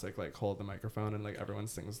the classic like hold the microphone and like everyone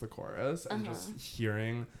sings the chorus and just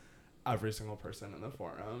hearing every single person in the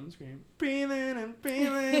forum scream breathe in and breathe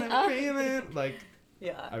in and breathe in, like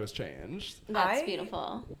Yeah. I was changed. That's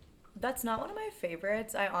beautiful. That's not one of my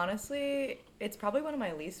favorites. It's probably one of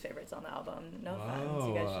my least favorites on the album. No offense,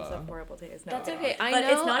 you guys just have horrible taste. No, That's okay. I but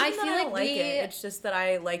know. It's not I even that feel I like don't like it. It's just that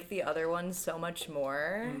I like the other ones so much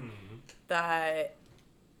more. That.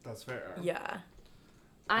 That's fair. Yeah.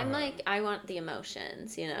 I'm like, I want the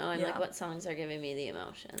emotions, you know? I'm like, what songs are giving me the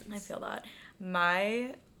emotions? I feel that.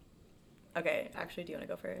 Okay, actually, do you want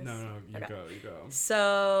to go first? No, you Okay. go.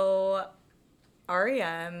 So,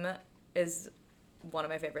 REM is one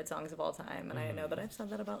of my favorite songs of all time, and I know that I've said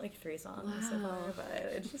that about like 3 songs so far,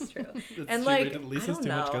 but it's just true. And like, Lisa's I don't too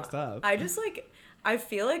know. much good stuff. I just like, I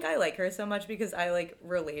feel like I like her so much because I like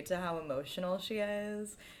relate to how emotional she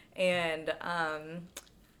is, and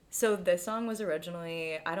so this song was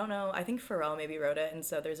originally, I don't know, I think Pharrell maybe wrote it, and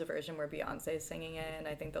so there's a version where Beyonce's singing it, and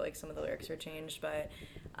I think that like some of the lyrics are changed, but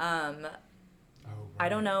I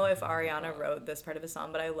don't know if Ariana wrote this part of the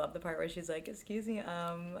song, but I love the part where she's like, "Excuse me,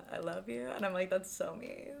 I love you," and I'm like, that's so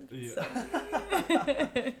me. So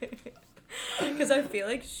me. Because I feel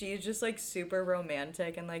like she's just like super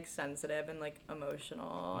romantic and like sensitive and like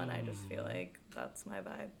emotional, and I just feel like that's my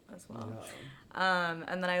vibe as well. Yeah.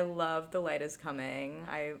 And then I love The Light Is Coming.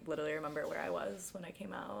 I literally remember where I was when I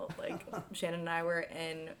came out. Like Shannon and I were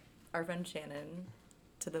in, our friend Shannon,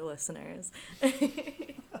 to the listeners.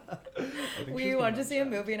 We wanted to see a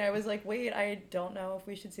movie, and I was like, wait, I don't know if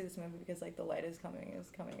we should see this movie because like The Light is coming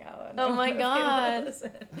out. And Oh my God.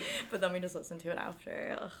 But then we just listened to it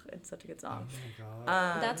after. Ugh, it's such a good song. Oh my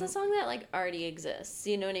god. That's a song that like already exists.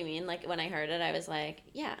 You know what I mean? Like when I heard it, I was like,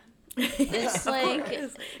 yeah. It's like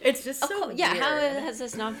it's just so weird. how has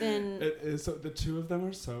this not been? It is. So the two of them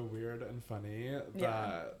are so weird and funny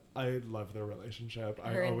that I love their relationship.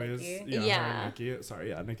 Her I and always Nicki. her Yeah. and Nicki.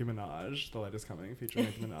 Sorry, Nicki Minaj. The Light Is Coming featuring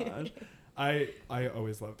Nicki Minaj. I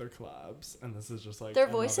always love their collabs, and this is just like Their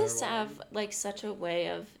another voices one. have like such a way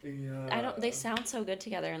of. Yeah. They sound so good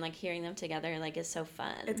together, and like hearing them together like is so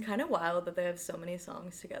fun. It's kind of wild that they have so many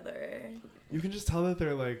songs together. You can just tell that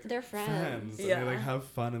they're like They're friends. and Yeah. they like have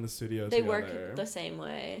fun in the studio They together. work the same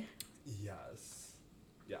way. Yes.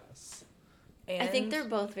 And I think they're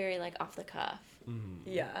both very like off the cuff. Mm-hmm.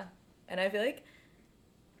 Yeah. And I feel like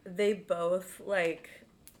they both like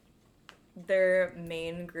their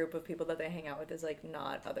main group of people that they hang out with is like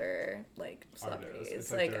not other like celebrities.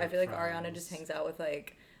 It's like like I feel like their Ariana friends. just hangs out with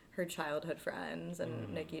like her childhood friends,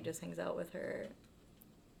 and Nicki just hangs out with her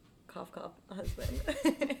cough husband.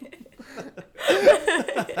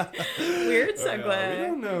 Weird segue. We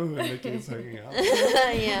don't know who Nicki's hanging out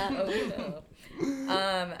with. Yeah. Oh, we know.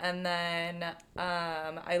 And then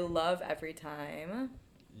I love Every Time.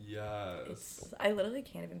 Yes. I literally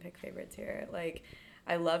can't even pick favorites here. Like,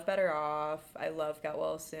 I love Better Off. I love Get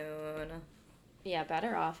Well Soon. Yeah,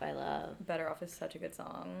 Better Off I love. Better Off is such a good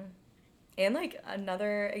song. And, like,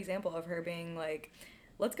 another example of her being like,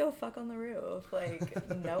 let's go fuck on the roof. Like,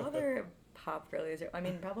 no other pop girlies are, I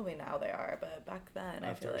mean, probably now they are, but back then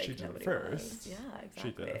I feel like she did nobody it first. was. Yeah, exactly.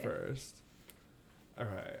 She did it first. All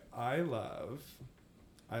right. I love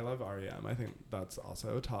REM. I think that's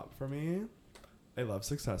also top for me. I love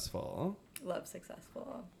Successful. Love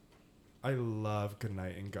Successful. I love Good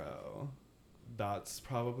Night and Go. That's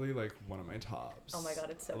probably like one of my tops. Oh my god,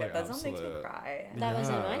 it's so Like, good. That song makes me absolute- cry. That was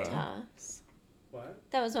in my Yeah. tops. What?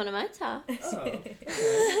 That was one of my tops. Oh. Okay.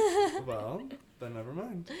 Well, then never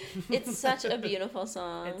mind. It's such a beautiful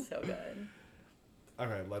song. It's so good.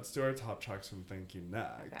 Okay, let's do our top tracks from Thank You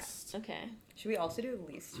next. Okay. Should we also do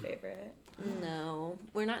least favorite? No,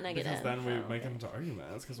 we're not negative. Because then we Oh, make okay. it into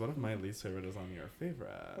arguments. Because what if my least favorite is on your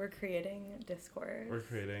favorite? We're creating discourse. We're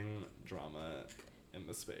creating drama in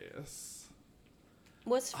the space.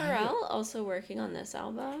 Was Pharrell also working on this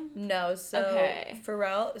album? No, so Okay.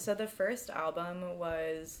 Pharrell. So the first album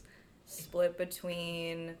was split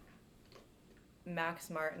between Max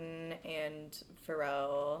Martin and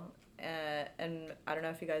Pharrell, and I don't know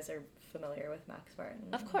if you guys are familiar with Max Martin?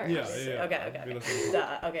 Of course. Yeah. Okay. We listen to-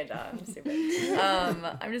 Duh. Okay, duh. I'm stupid.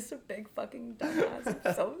 I'm just a big fucking dumbass.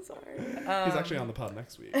 I'm so sorry. He's actually on the pod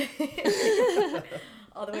next week.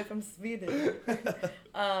 All the way from Sweden.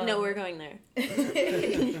 No, we're going there.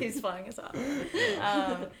 He's flying us off.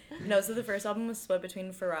 No, so the first album was split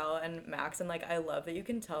between Pharrell and Max, and like I love that you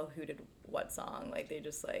can tell who did what song. Like they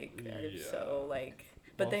just like are Yeah. so like,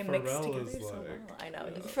 but Well, they mixed Pharrell together is, so like- well. I know.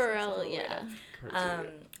 He's Pharrell, such a yeah. Crazy.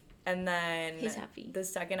 And then He's happy. the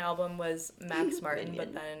second album was Max Martin,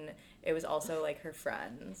 but Minion. then it was also like her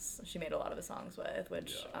friends. She made a lot of the songs with,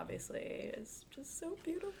 which Yeah. obviously is just so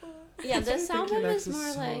beautiful. Yeah, That's why I this think album Next is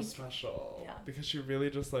more so like special. Yeah. Because she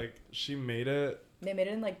really just like she made it. They made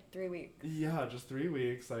it in like 3 weeks. Yeah, just 3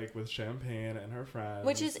 weeks, like with champagne and her friends,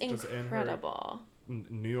 which is just in her incredible.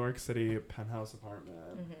 New York City penthouse apartment.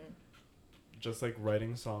 Mm-hmm. Just like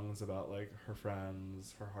writing songs about like her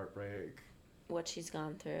friends, her heartbreak. What she's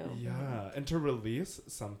gone through. Yeah, and to release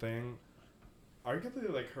something, arguably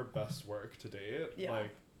like her best work to date, Yeah.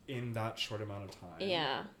 like in that short amount of time.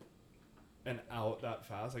 Yeah. And out that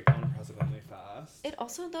fast, like unprecedentedly fast. It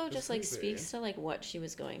also though It's just like crazy. speaks to like what she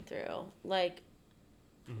was going through. Like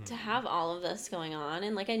Mhm. to have all of this going on,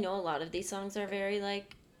 and like I know a lot of these songs are very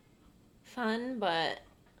like fun, but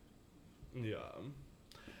Yeah.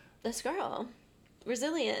 this girl,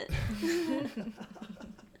 resilient.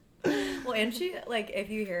 Well, and she, like,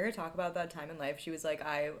 if you hear her talk about that time in life, she was like,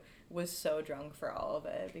 I was so drunk for all of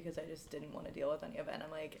it because I just didn't want to deal with any of it. And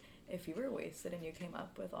I'm like, if you were wasted and you came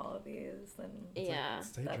up with all of these, then Yeah.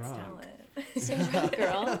 Stay that's drunk. talent. Stay drunk,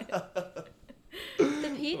 girl.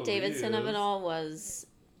 The Pete Davidson of it Please. all was,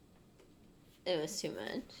 it was too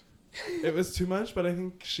much. It was too much, but I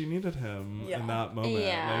think she needed him Yeah. in that moment.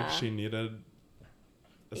 Yeah. Like she needed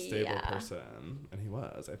a stable Yeah. person, and he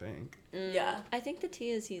was, I think. Yeah. I think the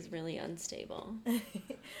tea is he's really unstable.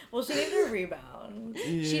 Well, she needed a rebound.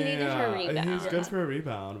 She needed her and He's rebound. good for a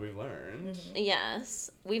rebound. We've learned. Yes,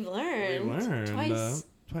 we've learned. We learned Twice.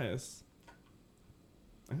 twice.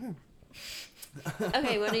 Okay.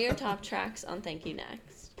 Okay, what are your top tracks on Thank You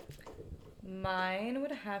Next? Mine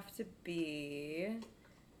would have to be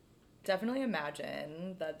definitely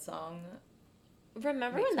Imagine, that song.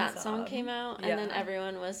 Remember Makes when me that song sob. came out and then Yeah.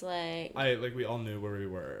 everyone was like, We all knew where we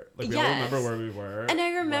were. Like we all Yes. remember where we were. And I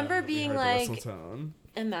remember when we being heard the like- whistle tone.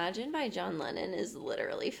 Imagine by John Lennon is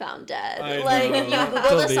literally found dead. I Like know. you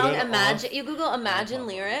Google the song Deleted Imagine, off you Google Imagine my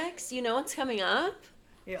phone. lyrics, you know what's coming up?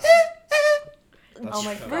 Yeah. That's Oh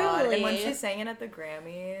my so- god. And when Truly. she sang it at the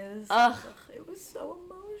Grammys, Ugh. it was so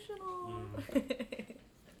emotional.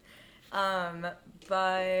 Mm.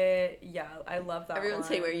 But yeah, I love that Everyone one.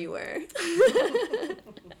 say where you were.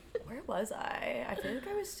 Where was I? I feel like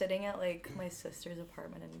I was sitting at like my sister's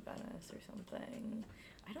apartment in Venice or something.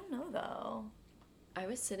 I don't know though. I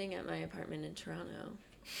was sitting at my apartment in Toronto.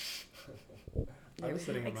 I was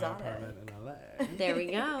sitting in my Exotic. apartment in LA. There we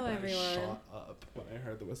go, I everyone. shot up when I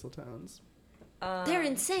heard the whistle tones. They're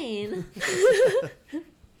insane.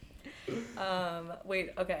 Wait,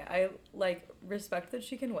 okay. I like respect that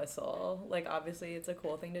she can whistle. Like obviously it's a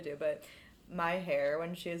cool thing to do, but my hair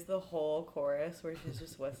when she has the whole chorus where she's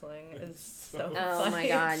just whistling is so Oh my funny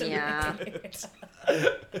God, to me. yeah.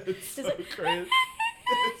 It's so like- crazy.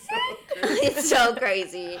 It's so crazy. It's so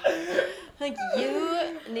crazy. Like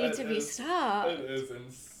you need to be It stopped. is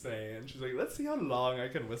insane. She's like, let's see how long I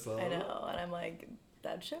can whistle. I know, and I'm like,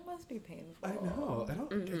 that shit must be painful. I know. I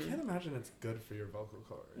Mm-hmm. can't imagine it's good for your vocal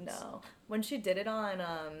cords. No. When she did it on,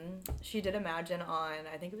 she did Imagine on,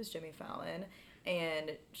 I think it was Jimmy Fallon,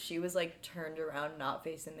 and she was like turned around, not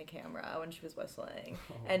facing the camera when she was whistling.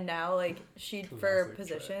 Oh. And now, like, she, for Classic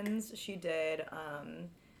positions, she did,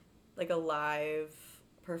 like a live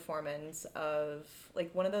performance of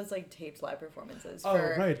like one of those like taped live performances Oh,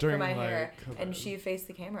 for, right, during, for my like, hair, and COVID. she faced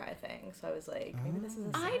the camera, I think. So I was like, maybe this is a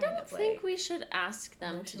I sign don't of, think like, we should ask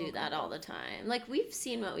them to emotional do that all the time. Like we've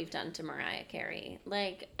seen what we've done to Mariah Carey.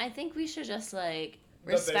 Like I think we should just like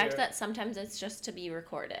But respect they- that sometimes it's just to be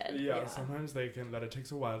recorded. Yeah, Yeah. sometimes that it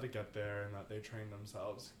takes a while to get there and that they train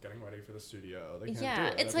themselves getting ready for the studio. They can't Yeah,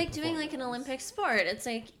 do it it's at like the doing like an performance. Olympic sport. It's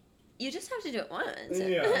like you just have to do it once.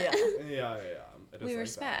 Yeah. It is We like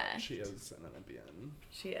respect. That. She is an Olympian.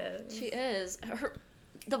 she is. She is.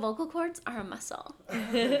 The vocal cords are a muscle.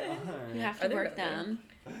 You You have Are to they work really? them.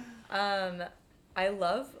 I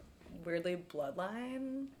love weirdly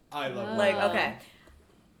Bloodline. I love Like, Oh. okay.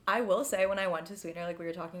 I will say when I went to Sweetener, like we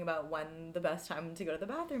were talking about when the best time to go to the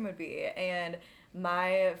bathroom would be, and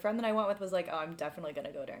my friend that I went with was like, "Oh, I'm definitely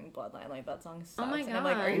gonna go during Bloodline. Like that song sucks." Oh my And I'm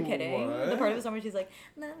like, "Are you God. kidding?" What? The part of the song where she's like,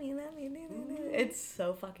 "Let me, do." It's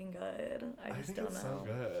so fucking good. I I just think don't it's know.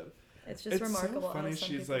 so good. It's just It's so remarkable funny how some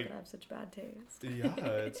she's, people like- can have such bad taste. Yeah,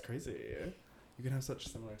 it's crazy. You can have such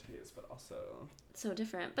similar tastes, but also So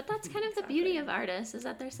different. But that's kind of the beauty of artists, is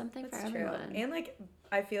that there's something That's for true. everyone. And like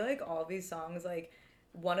I feel like all these songs, like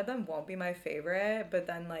one of them won't be my favorite, but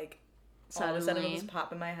then like all of a sudden it'll Suddenly. just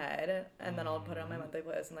pop in my head, and then I'll put it on my monthly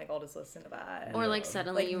list, and like I'll just listen to that. Or like Yeah.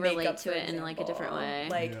 suddenly Like you Makeup, relate to for it in like a different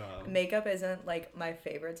example. way. Like Yeah. Makeup isn't like my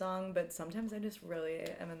favorite song, but sometimes I just really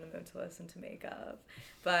am in the mood to listen to Makeup.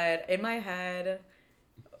 But in my head,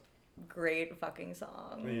 great fucking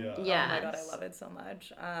song. Yeah. Oh my god, I Yes. love it so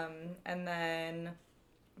much. And then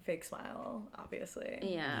Fake Smile, obviously.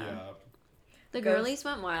 Yeah. The Ghost- girlies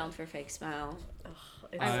went wild for Fake Smile. Ugh,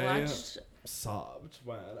 it's I I- watched sobbed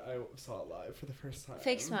when I saw it live for the first time.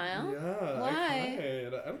 Fake Smile? Yeah. Why? I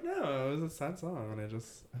cried. I don't know. It was a sad song, and I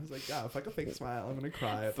was like, yeah, fuck a fake smile. I'm gonna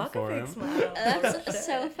cry at fuck the a forum. Fake Smile. That's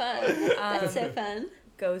so fun. That's so fun.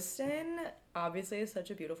 Ghostin' obviously is such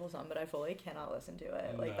a beautiful song, but I fully cannot listen to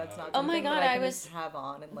it. Like that's not No. Oh my something God, that I I can was- just have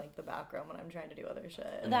on in like the background when I'm trying to do other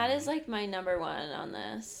shit. That is like my number one on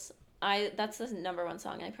this. That's the number one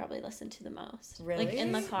song I probably listen to the most. Like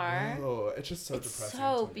in the Really? car. Oh, it's just so It's depressing.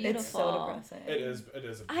 so to me. beautiful. It's so depressing. It is. It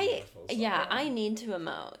is a I beautiful song. yeah, I need to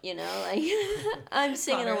emote, you know, like I'm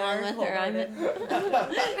singing Connor along and with I her. are I'm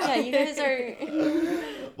wholehearted. yeah, you guys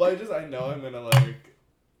are Well, I know I'm gonna like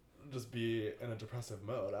just be in a depressive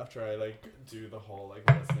mode after I like do the whole like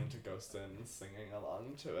listening to Ghostin, singing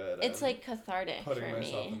along to it. it's and like cathartic putting for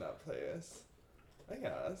myself me. in that place. I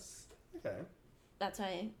guess. Okay. That's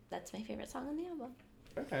my favorite song on the album.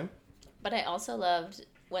 Okay. But I also loved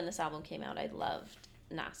when this album came out, I loved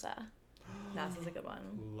NASA. NASA's a good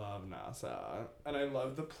one. Love NASA, and I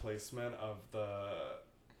love the placement of the,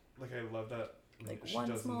 like I love that. Like she one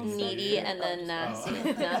does small Needy step. and then Oh.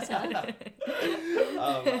 NASA.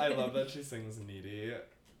 I love that she sings "Needy"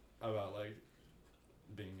 about like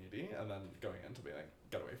being needy, and then going into being like,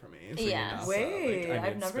 "Get away from me." singing Yeah. NASA, Wait, like, I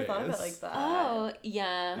I've need never thought of it space. like that. Oh,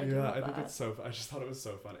 yeah. I do Yeah, love I think that. it's so. I just thought it was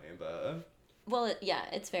so funny. Well, yeah,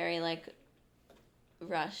 it's very like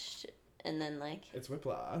rushed and then like It's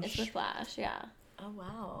Whiplash. it's whiplash, yeah. Oh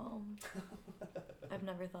wow. I've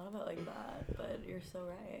never thought of it like that, but you're so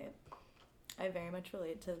right. I very much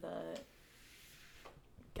relate to the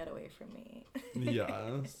get away from me.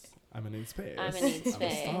 Yes, I'm gonna need space. I'm gonna need I'm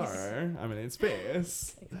space. a star. I'm gonna need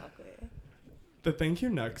space. Exactly. The Thank You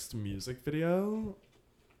Next music video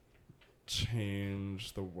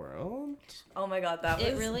changed the world. Oh my god, that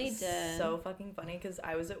It was really did. so fucking funny because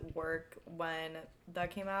I was at work when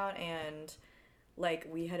that came out, and like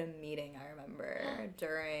we had a meeting, I remember,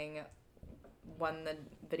 during when the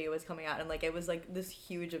video was coming out, and like it was like this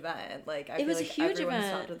huge event. Like I It feel was a like huge everyone event.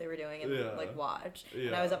 stopped what they were doing and Yeah. like watched.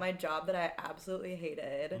 And I was at my job that I absolutely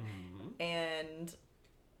hated, Mhm. and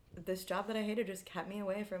this job that I hated just kept me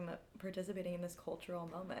away from participating in this cultural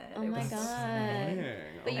moment. Oh It my was God. so Annoying.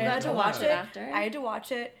 But Oh you I my had got to watch God. it after? I had to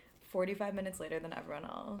watch it 45 minutes later than everyone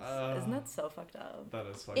else. Oh. Isn't that so fucked up? That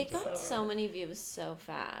is fucked It got up. so many views so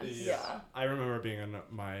fast. Yeah. I remember being in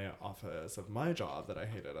my office of my job that I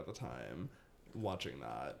hated at the time, watching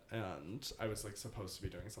that, and I was like supposed to be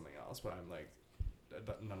doing something else, but I'm like,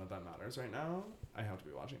 none of that matters right now. I have to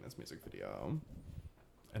be watching this music video.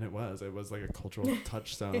 And it was like a cultural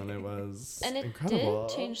touchstone. It was And it incredible.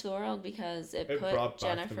 did change the world because it It brought put back the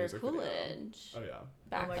Jennifer music video. Coolidge Oh yeah.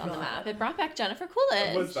 back my on the God. map. It brought back Jennifer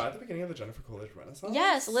Coolidge. Was that the beginning of the Jennifer Coolidge Renaissance?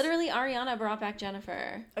 Yes, literally Ariana brought back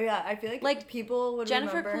Jennifer. Oh yeah, I feel Like, people would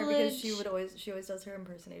Jennifer remember her because Coolidge- she always does her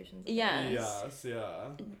impersonations. Yes. Yes,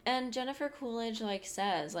 yeah. And Jennifer Coolidge like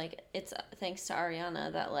says like it's thanks to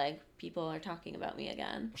Ariana that like people are talking about me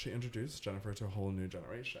again. She introduced Jennifer to a whole new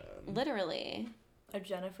generation. Literally. A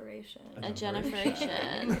Jenniferation. A Jenniferation.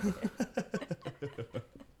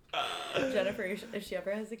 Jenniferation. If she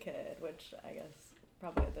ever has a kid, which I guess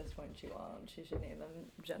probably at this point she won't, she should name them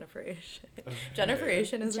Jenniferation. Okay.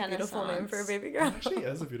 Jenniferation is a beautiful name for a Jennaissance. baby girl. Actually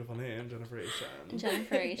is a beautiful name, Jenniferation.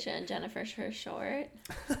 Jenniferation. Jennifer for short.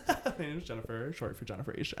 My name is Jennifer, short for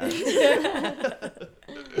Jenniferation.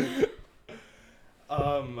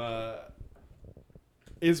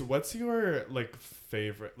 What's your like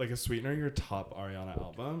favorite, like, is Sweetener your top Ariana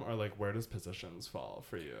album, or like where does Positions fall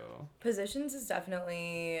for you? Positions is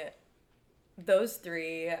definitely those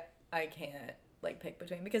three. I can't like pick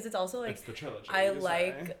between because it's also like It's the trilogy. I you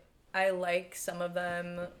like say. I like some of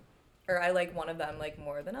them, or I like one of them like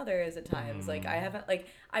more than others at times. Like I haven't like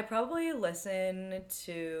I probably listen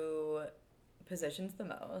to Positions the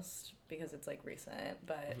most because it's like recent,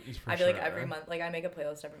 but For I feel like sure. every month, like I make a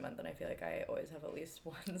playlist every month, and I feel like I always have at least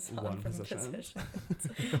one song One from Position.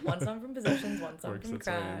 Positions, one song from Positions, one song Works from its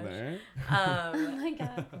way in Crash. there. Oh my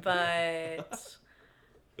god. But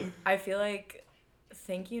I feel like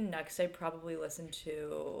Thank You Next I probably listened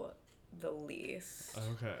to the least,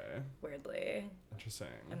 Okay. weirdly. Interesting.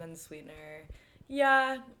 And then Sweetener.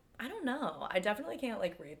 Yeah, I don't know. I definitely can't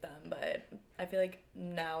like rate them, but I feel like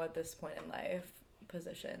now at this point in life,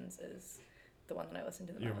 Positions is the one that I listen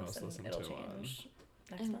to the Your most, most and listened it'll to change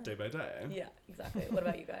next And month. Day by day. Yeah, exactly. What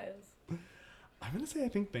about you guys? I'm gonna say I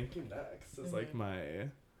think Thank You Next is like my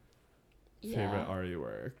favorite RE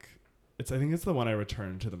work. I think it's the one I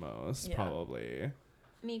return to the most, Yeah. probably.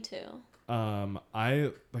 Me too.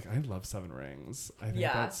 I love Seven Rings. I think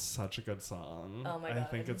Yeah. that's such a good song. Oh my I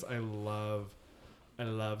think God. I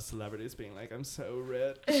love celebrities being like, I'm so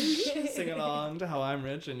rich. Sing along to how I'm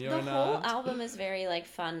rich and you're The not. whole album is very like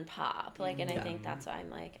fun pop, like, and I Yeah. think that's why I'm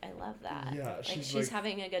like, I love that. Yeah, like she's, she's like-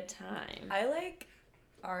 having a good time. I like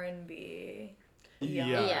R&B.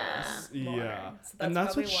 Yes. more. Yeah. So And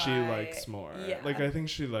that's what probably she why- likes more. Yeah. Like I think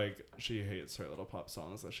she hates her little pop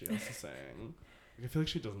songs that she has to sing. Like, I feel like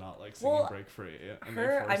she does not like singing Well, Break Free. And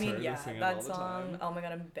her, they force I mean, her yeah, to sing it all that the song. time. Oh my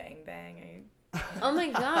god, I'm Bang Bang. Oh my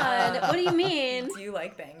god, what do you mean? Do you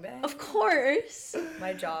like Bang Bang? Of course.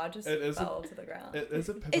 My jaw just It is fell to the ground. It is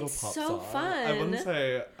a pivotal It's pop so song. I wouldn't fun.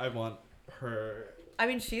 say I want her. I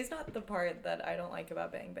mean, she's not the part that I don't like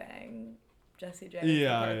about Bang Bang. Jessie J.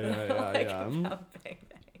 Yeah, is the part that I yeah, like yeah. about Bang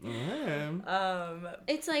Bang. Okay.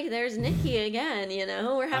 It's like there's Nikki again, you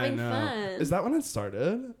know? We're having I know. fun. Is that when it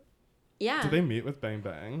started? Yeah. Did they meet with Bang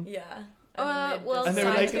Bang? Yeah. Well, And they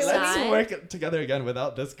were side like, to let's side. work together again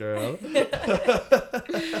without this girl.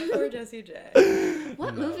 Poor Jessie J.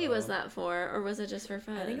 What movie was that for? Or was it just for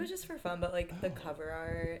fun? I think it was just for fun, but like the cover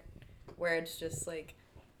art, where it's just like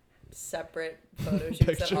separate photo shoots that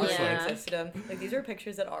Pictures, already Yeah. existed of them. Like these are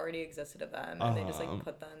pictures that already existed of them, and they just Uh-huh. like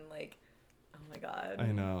put them like, oh my god. I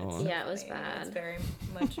know. It's so Yeah, it was funny. bad. It's very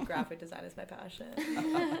much graphic design is my passion.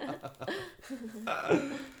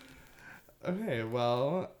 Okay,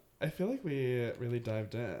 well, I feel like we really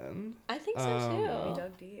dived in. I think so We too.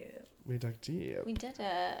 dug deep. We dug deep. We did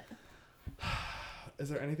it. Is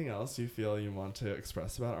there anything else you feel you want to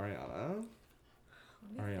express about Ariana?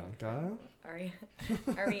 Arianka?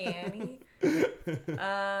 Ariane.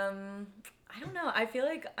 I don't know. I feel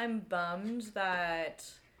like I'm bummed that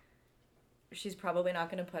she's probably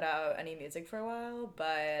not going to put out any music for a while,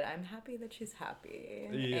 but I'm happy that she's happy.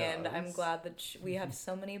 And I'm Yes. glad that we have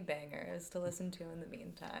so many bangers to listen to in the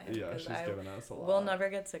meantime. Yeah, 'cause she's I given us a lot. will never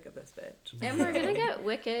get sick of this bitch. And we're gonna get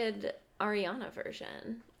Wicked Ariana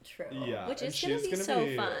version. True. Yeah. Which and is gonna she's be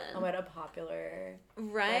so fun. Oh my god, a popular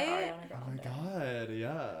Right? Ariana Oh my Grande. god,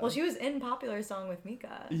 yeah. Well, she was in Popular Song with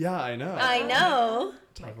Mika. Yeah, I know. I know.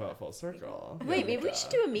 Talk about full circle. Wait, Yeah, maybe we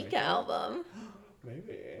should do a Mika album.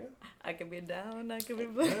 Maybe. I could be down, I could be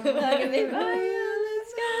That could be fun.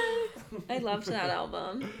 Let's go. I loved that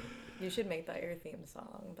album. You should make that your theme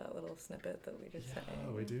song, that little snippet that we just sang.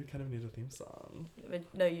 Oh, we do kind of need a theme song. But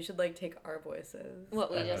no, you should like take our voices. What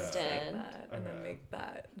we Okay. just Sing did. that, and then Okay. make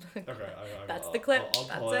that. Okay, That's the clip. I'll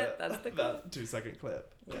That's pull it. That's the clip. That 2-second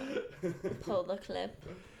clip. Yeah. Pull the clip.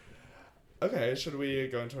 Okay, should we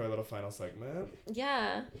go into our little final segment?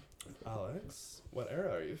 Yeah. Alex, what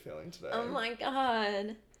era are you feeling today? Oh my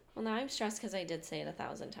god. Well, now I'm stressed because I did say it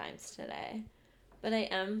 1,000 times today. But I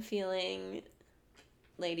am feeling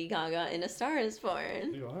Lady Gaga in A Star Is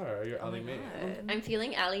Born. You are. You're Oh Ali my Mae. God. I'm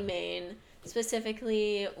feeling Ally Main,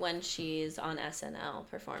 specifically when she's on SNL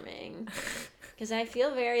performing. Because I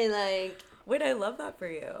feel very like, Wait, I love that for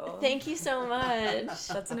you. thank you so much.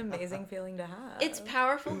 That's an amazing feeling to have. It's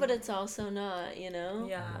powerful, but it's also not, you know?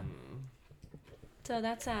 Yeah. So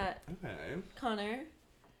that's that. Okay. Connor?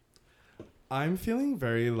 I'm feeling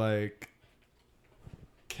very like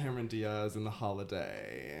Cameron Diaz in the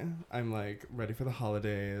holiday. I'm like ready for the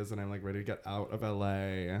holidays and I'm like ready to get out of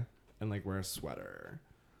LA and like wear a sweater.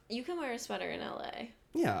 You can wear a sweater in LA.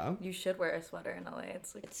 Yeah. You should wear a sweater in LA.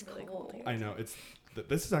 It's like It's really cold. cold here. I know it's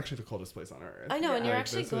this is actually the coldest place on earth. I know, and Yeah. you're Like,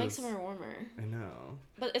 actually this going is- somewhere warmer. I know.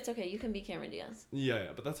 But it's okay, you can be Cameron Diaz. Yeah,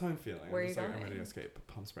 but that's how I'm feeling. Where I'm are just you like, I'm going? ready to escape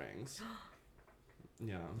Palm Springs.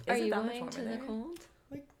 Yeah. Are Is it you that much going to warmer the there? cold?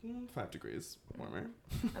 Like 5 degrees warmer.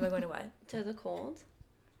 Am I going to what? To the cold?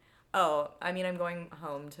 Oh, I mean, I'm going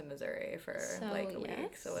home to Missouri for So, like a week,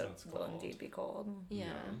 yes. so it That's will cold. indeed be cold. Yeah.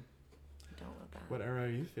 I don't love that. What era are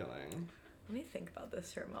you feeling? Let me think about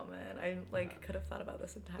this for a moment. I like could have thought about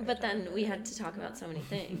this entire. But then time, we but had I to talk did about not. so many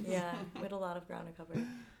things. Yeah, we had a lot of ground to cover.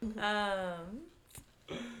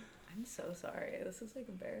 I'm so sorry. This is like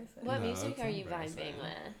embarrassing. What No, music it's are you embarrassing. vibing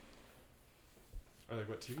with? Or like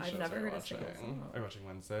what TV I've shows never are you heard a watching? single song. Are you watching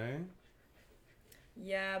Wednesday?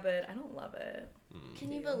 Yeah, but I don't love it.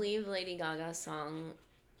 Can you believe Lady Gaga's song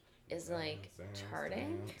is like Dance,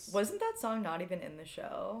 charting. dance. Wasn't that song not even in the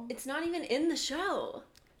show? It's not even in the show.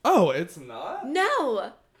 Oh, it's not?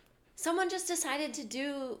 No. Someone just decided to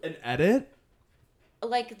do An edit?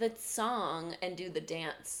 like the song and do the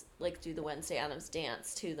dance, like do the Wednesday Addams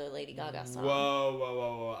dance to the Lady Gaga song.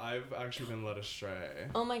 Whoa. I've actually been led astray.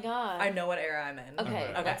 Oh my god. I know what era I'm in. Okay,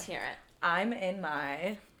 Okay. let's hear it. I'm in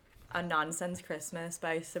my A Nonsense Christmas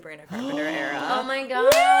by Sabrina Carpenter era. Oh my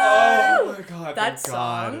god. Oh my god. That thank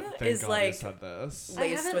God. song Thank is God like- you said this. I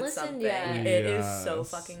Laced haven't with listened something. yet. It is so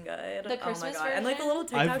Yes. fucking good. The Oh my Christmas god. And like the little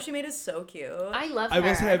version? TikTok I've- she made is so cute. I love her. I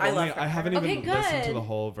will say I love I her. haven't even Okay, listened to good. the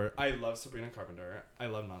whole I love Sabrina Carpenter. I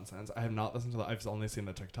love Nonsense. I have not listened to I've only seen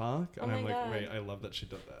the TikTok and Oh my I'm like, God. wait, I love that she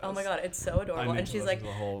did this. Oh my god, it's so I adorable. need And to she's listen like, to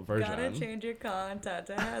the whole version. gotta change your content.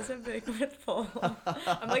 It hasn't been with full.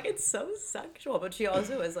 I'm like, it's so sexual. But she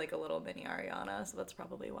also is like a little mini Ariana, so that's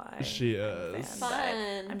probably why. She I'm a is. fan, but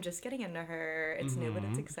Fun. I'm just getting into her. It's new, but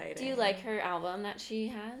it's Mhm. exciting. Do you like her album that she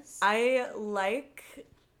has? I like,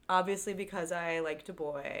 obviously, because I liked a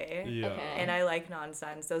boy. Yeah. Okay. And I like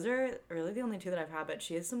Nonsense. Those are really the only two that I've had, but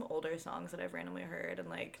she has some older songs that I've randomly heard, and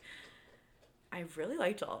like, I've really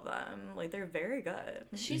liked all of them. Like, they're very good.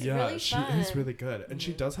 She's yeah, really she fun. is really good. And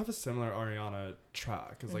she does have a similar Ariana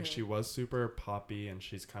track. Because, like, she was super poppy and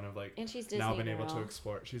she's kind of, like, And she's Disney now been able girl. to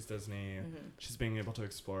explore. She's Disney. She's being able to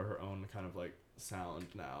explore her own kind of, like, sound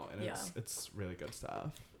now. And Yeah. it's really good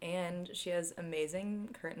stuff. And she has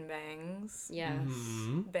amazing curtain bangs. Yes.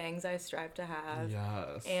 Mhm. Bangs I strive to have.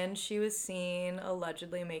 Yes. And she was seen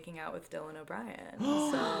allegedly making out with Dylan O'Brien.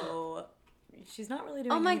 So she's not really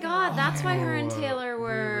doing Oh my anything God, wrong. that's why her and Oh, Taylor We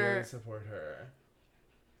were. really support her.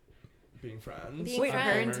 Being friends. Being Wait, her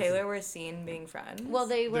and friends. Taylor were seen being friends? Well,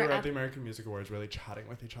 they They were were at at. the American Music Awards really chatting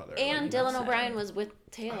with each other. And like, Dylan Insane. O'Brien was with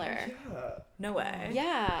Taylor. Yeah. No way.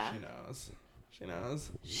 Yeah. She knows. She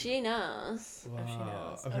knows. She knows. Oh, she knows.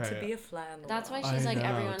 Wow, Oh, to okay. be a fly on the That's why wall. she's I like, know,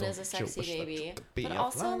 everyone don't is a you sexy wish that you baby. could be But a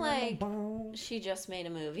also, fly on the like, wall? she just made a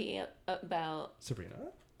movie about. Sabrina?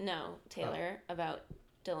 No, Taylor. About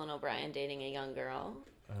Dylan O'Brien dating a young girl.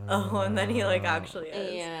 Oh, and then he like actually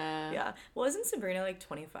is. Yeah. Yeah. Well, isn't Sabrina like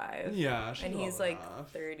 25? Yeah, she's And he's old like enough.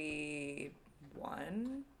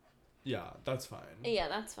 31. Yeah, that's fine. Yeah,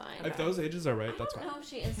 that's fine. If those ages are right, I that's don't fine. know if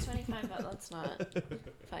she is 25, but let's not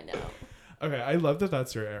find out. Okay, I love that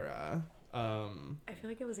that's your era. I feel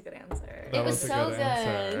like it was a good answer. It was a so good good.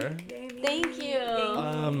 answer. Thank you.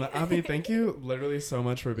 Abby, thank you literally so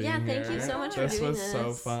much for being Yeah, here. thank you so much for This doing was so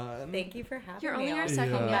this. fun. Thank you for having You're me. only our I'll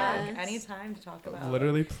second come back guest. anytime to talk about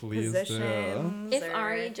Literally, please do. positions. If or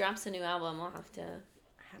Ari drops a new album, we'll have to.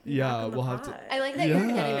 have me Yeah, back on the we'll have to- pod. I like that you're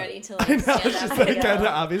getting Yeah. ready to I like know, stand she's up. like, I know.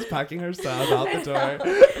 Abby's packing her stuff out the door.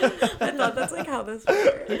 I thought that's like how this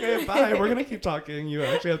works. Okay, bye. We're gonna keep talking. You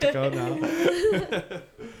actually have to go now.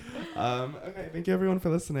 Okay, thank you everyone for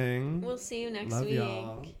listening. We'll see you next Love week.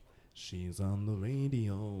 y'all. She's on the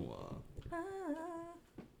radio.